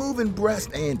 removing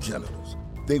breasts and genitals.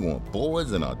 They want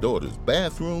boys in our daughters'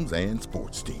 bathrooms and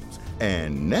sports teams.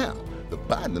 And now, the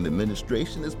Biden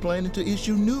administration is planning to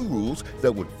issue new rules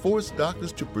that would force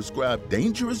doctors to prescribe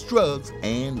dangerous drugs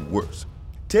and worse.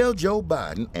 Tell Joe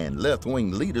Biden and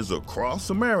left-wing leaders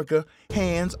across America,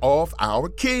 hands off our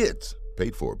kids.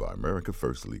 Paid for by America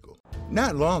First Legal.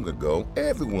 Not long ago,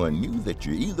 everyone knew that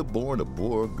you're either born a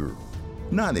boy or girl.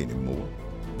 Not anymore.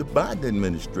 The Biden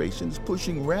administration is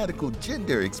pushing radical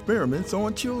gender experiments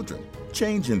on children,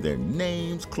 changing their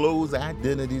names, clothes,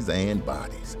 identities, and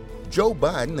bodies. Joe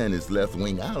Biden and his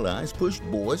left-wing allies pushed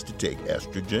boys to take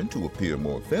estrogen to appear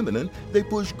more feminine. They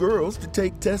push girls to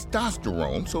take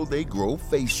testosterone so they grow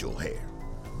facial hair.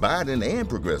 Biden and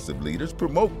progressive leaders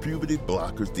promote puberty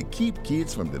blockers to keep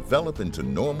kids from developing to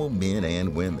normal men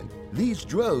and women. These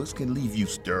drugs can leave you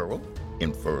sterile,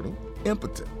 infertile,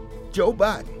 impotent. Joe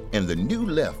Biden and the new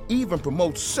left even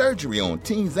promote surgery on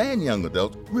teens and young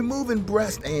adults, removing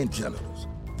breasts and genitals.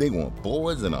 They want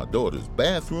boys in our daughters'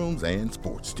 bathrooms and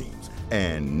sports teams.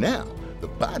 And now, the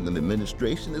Biden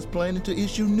administration is planning to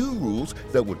issue new rules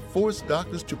that would force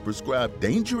doctors to prescribe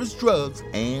dangerous drugs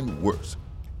and worse.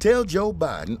 Tell Joe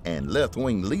Biden and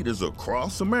left-wing leaders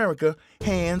across America,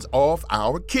 hands off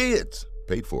our kids.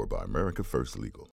 Paid for by America First Legal.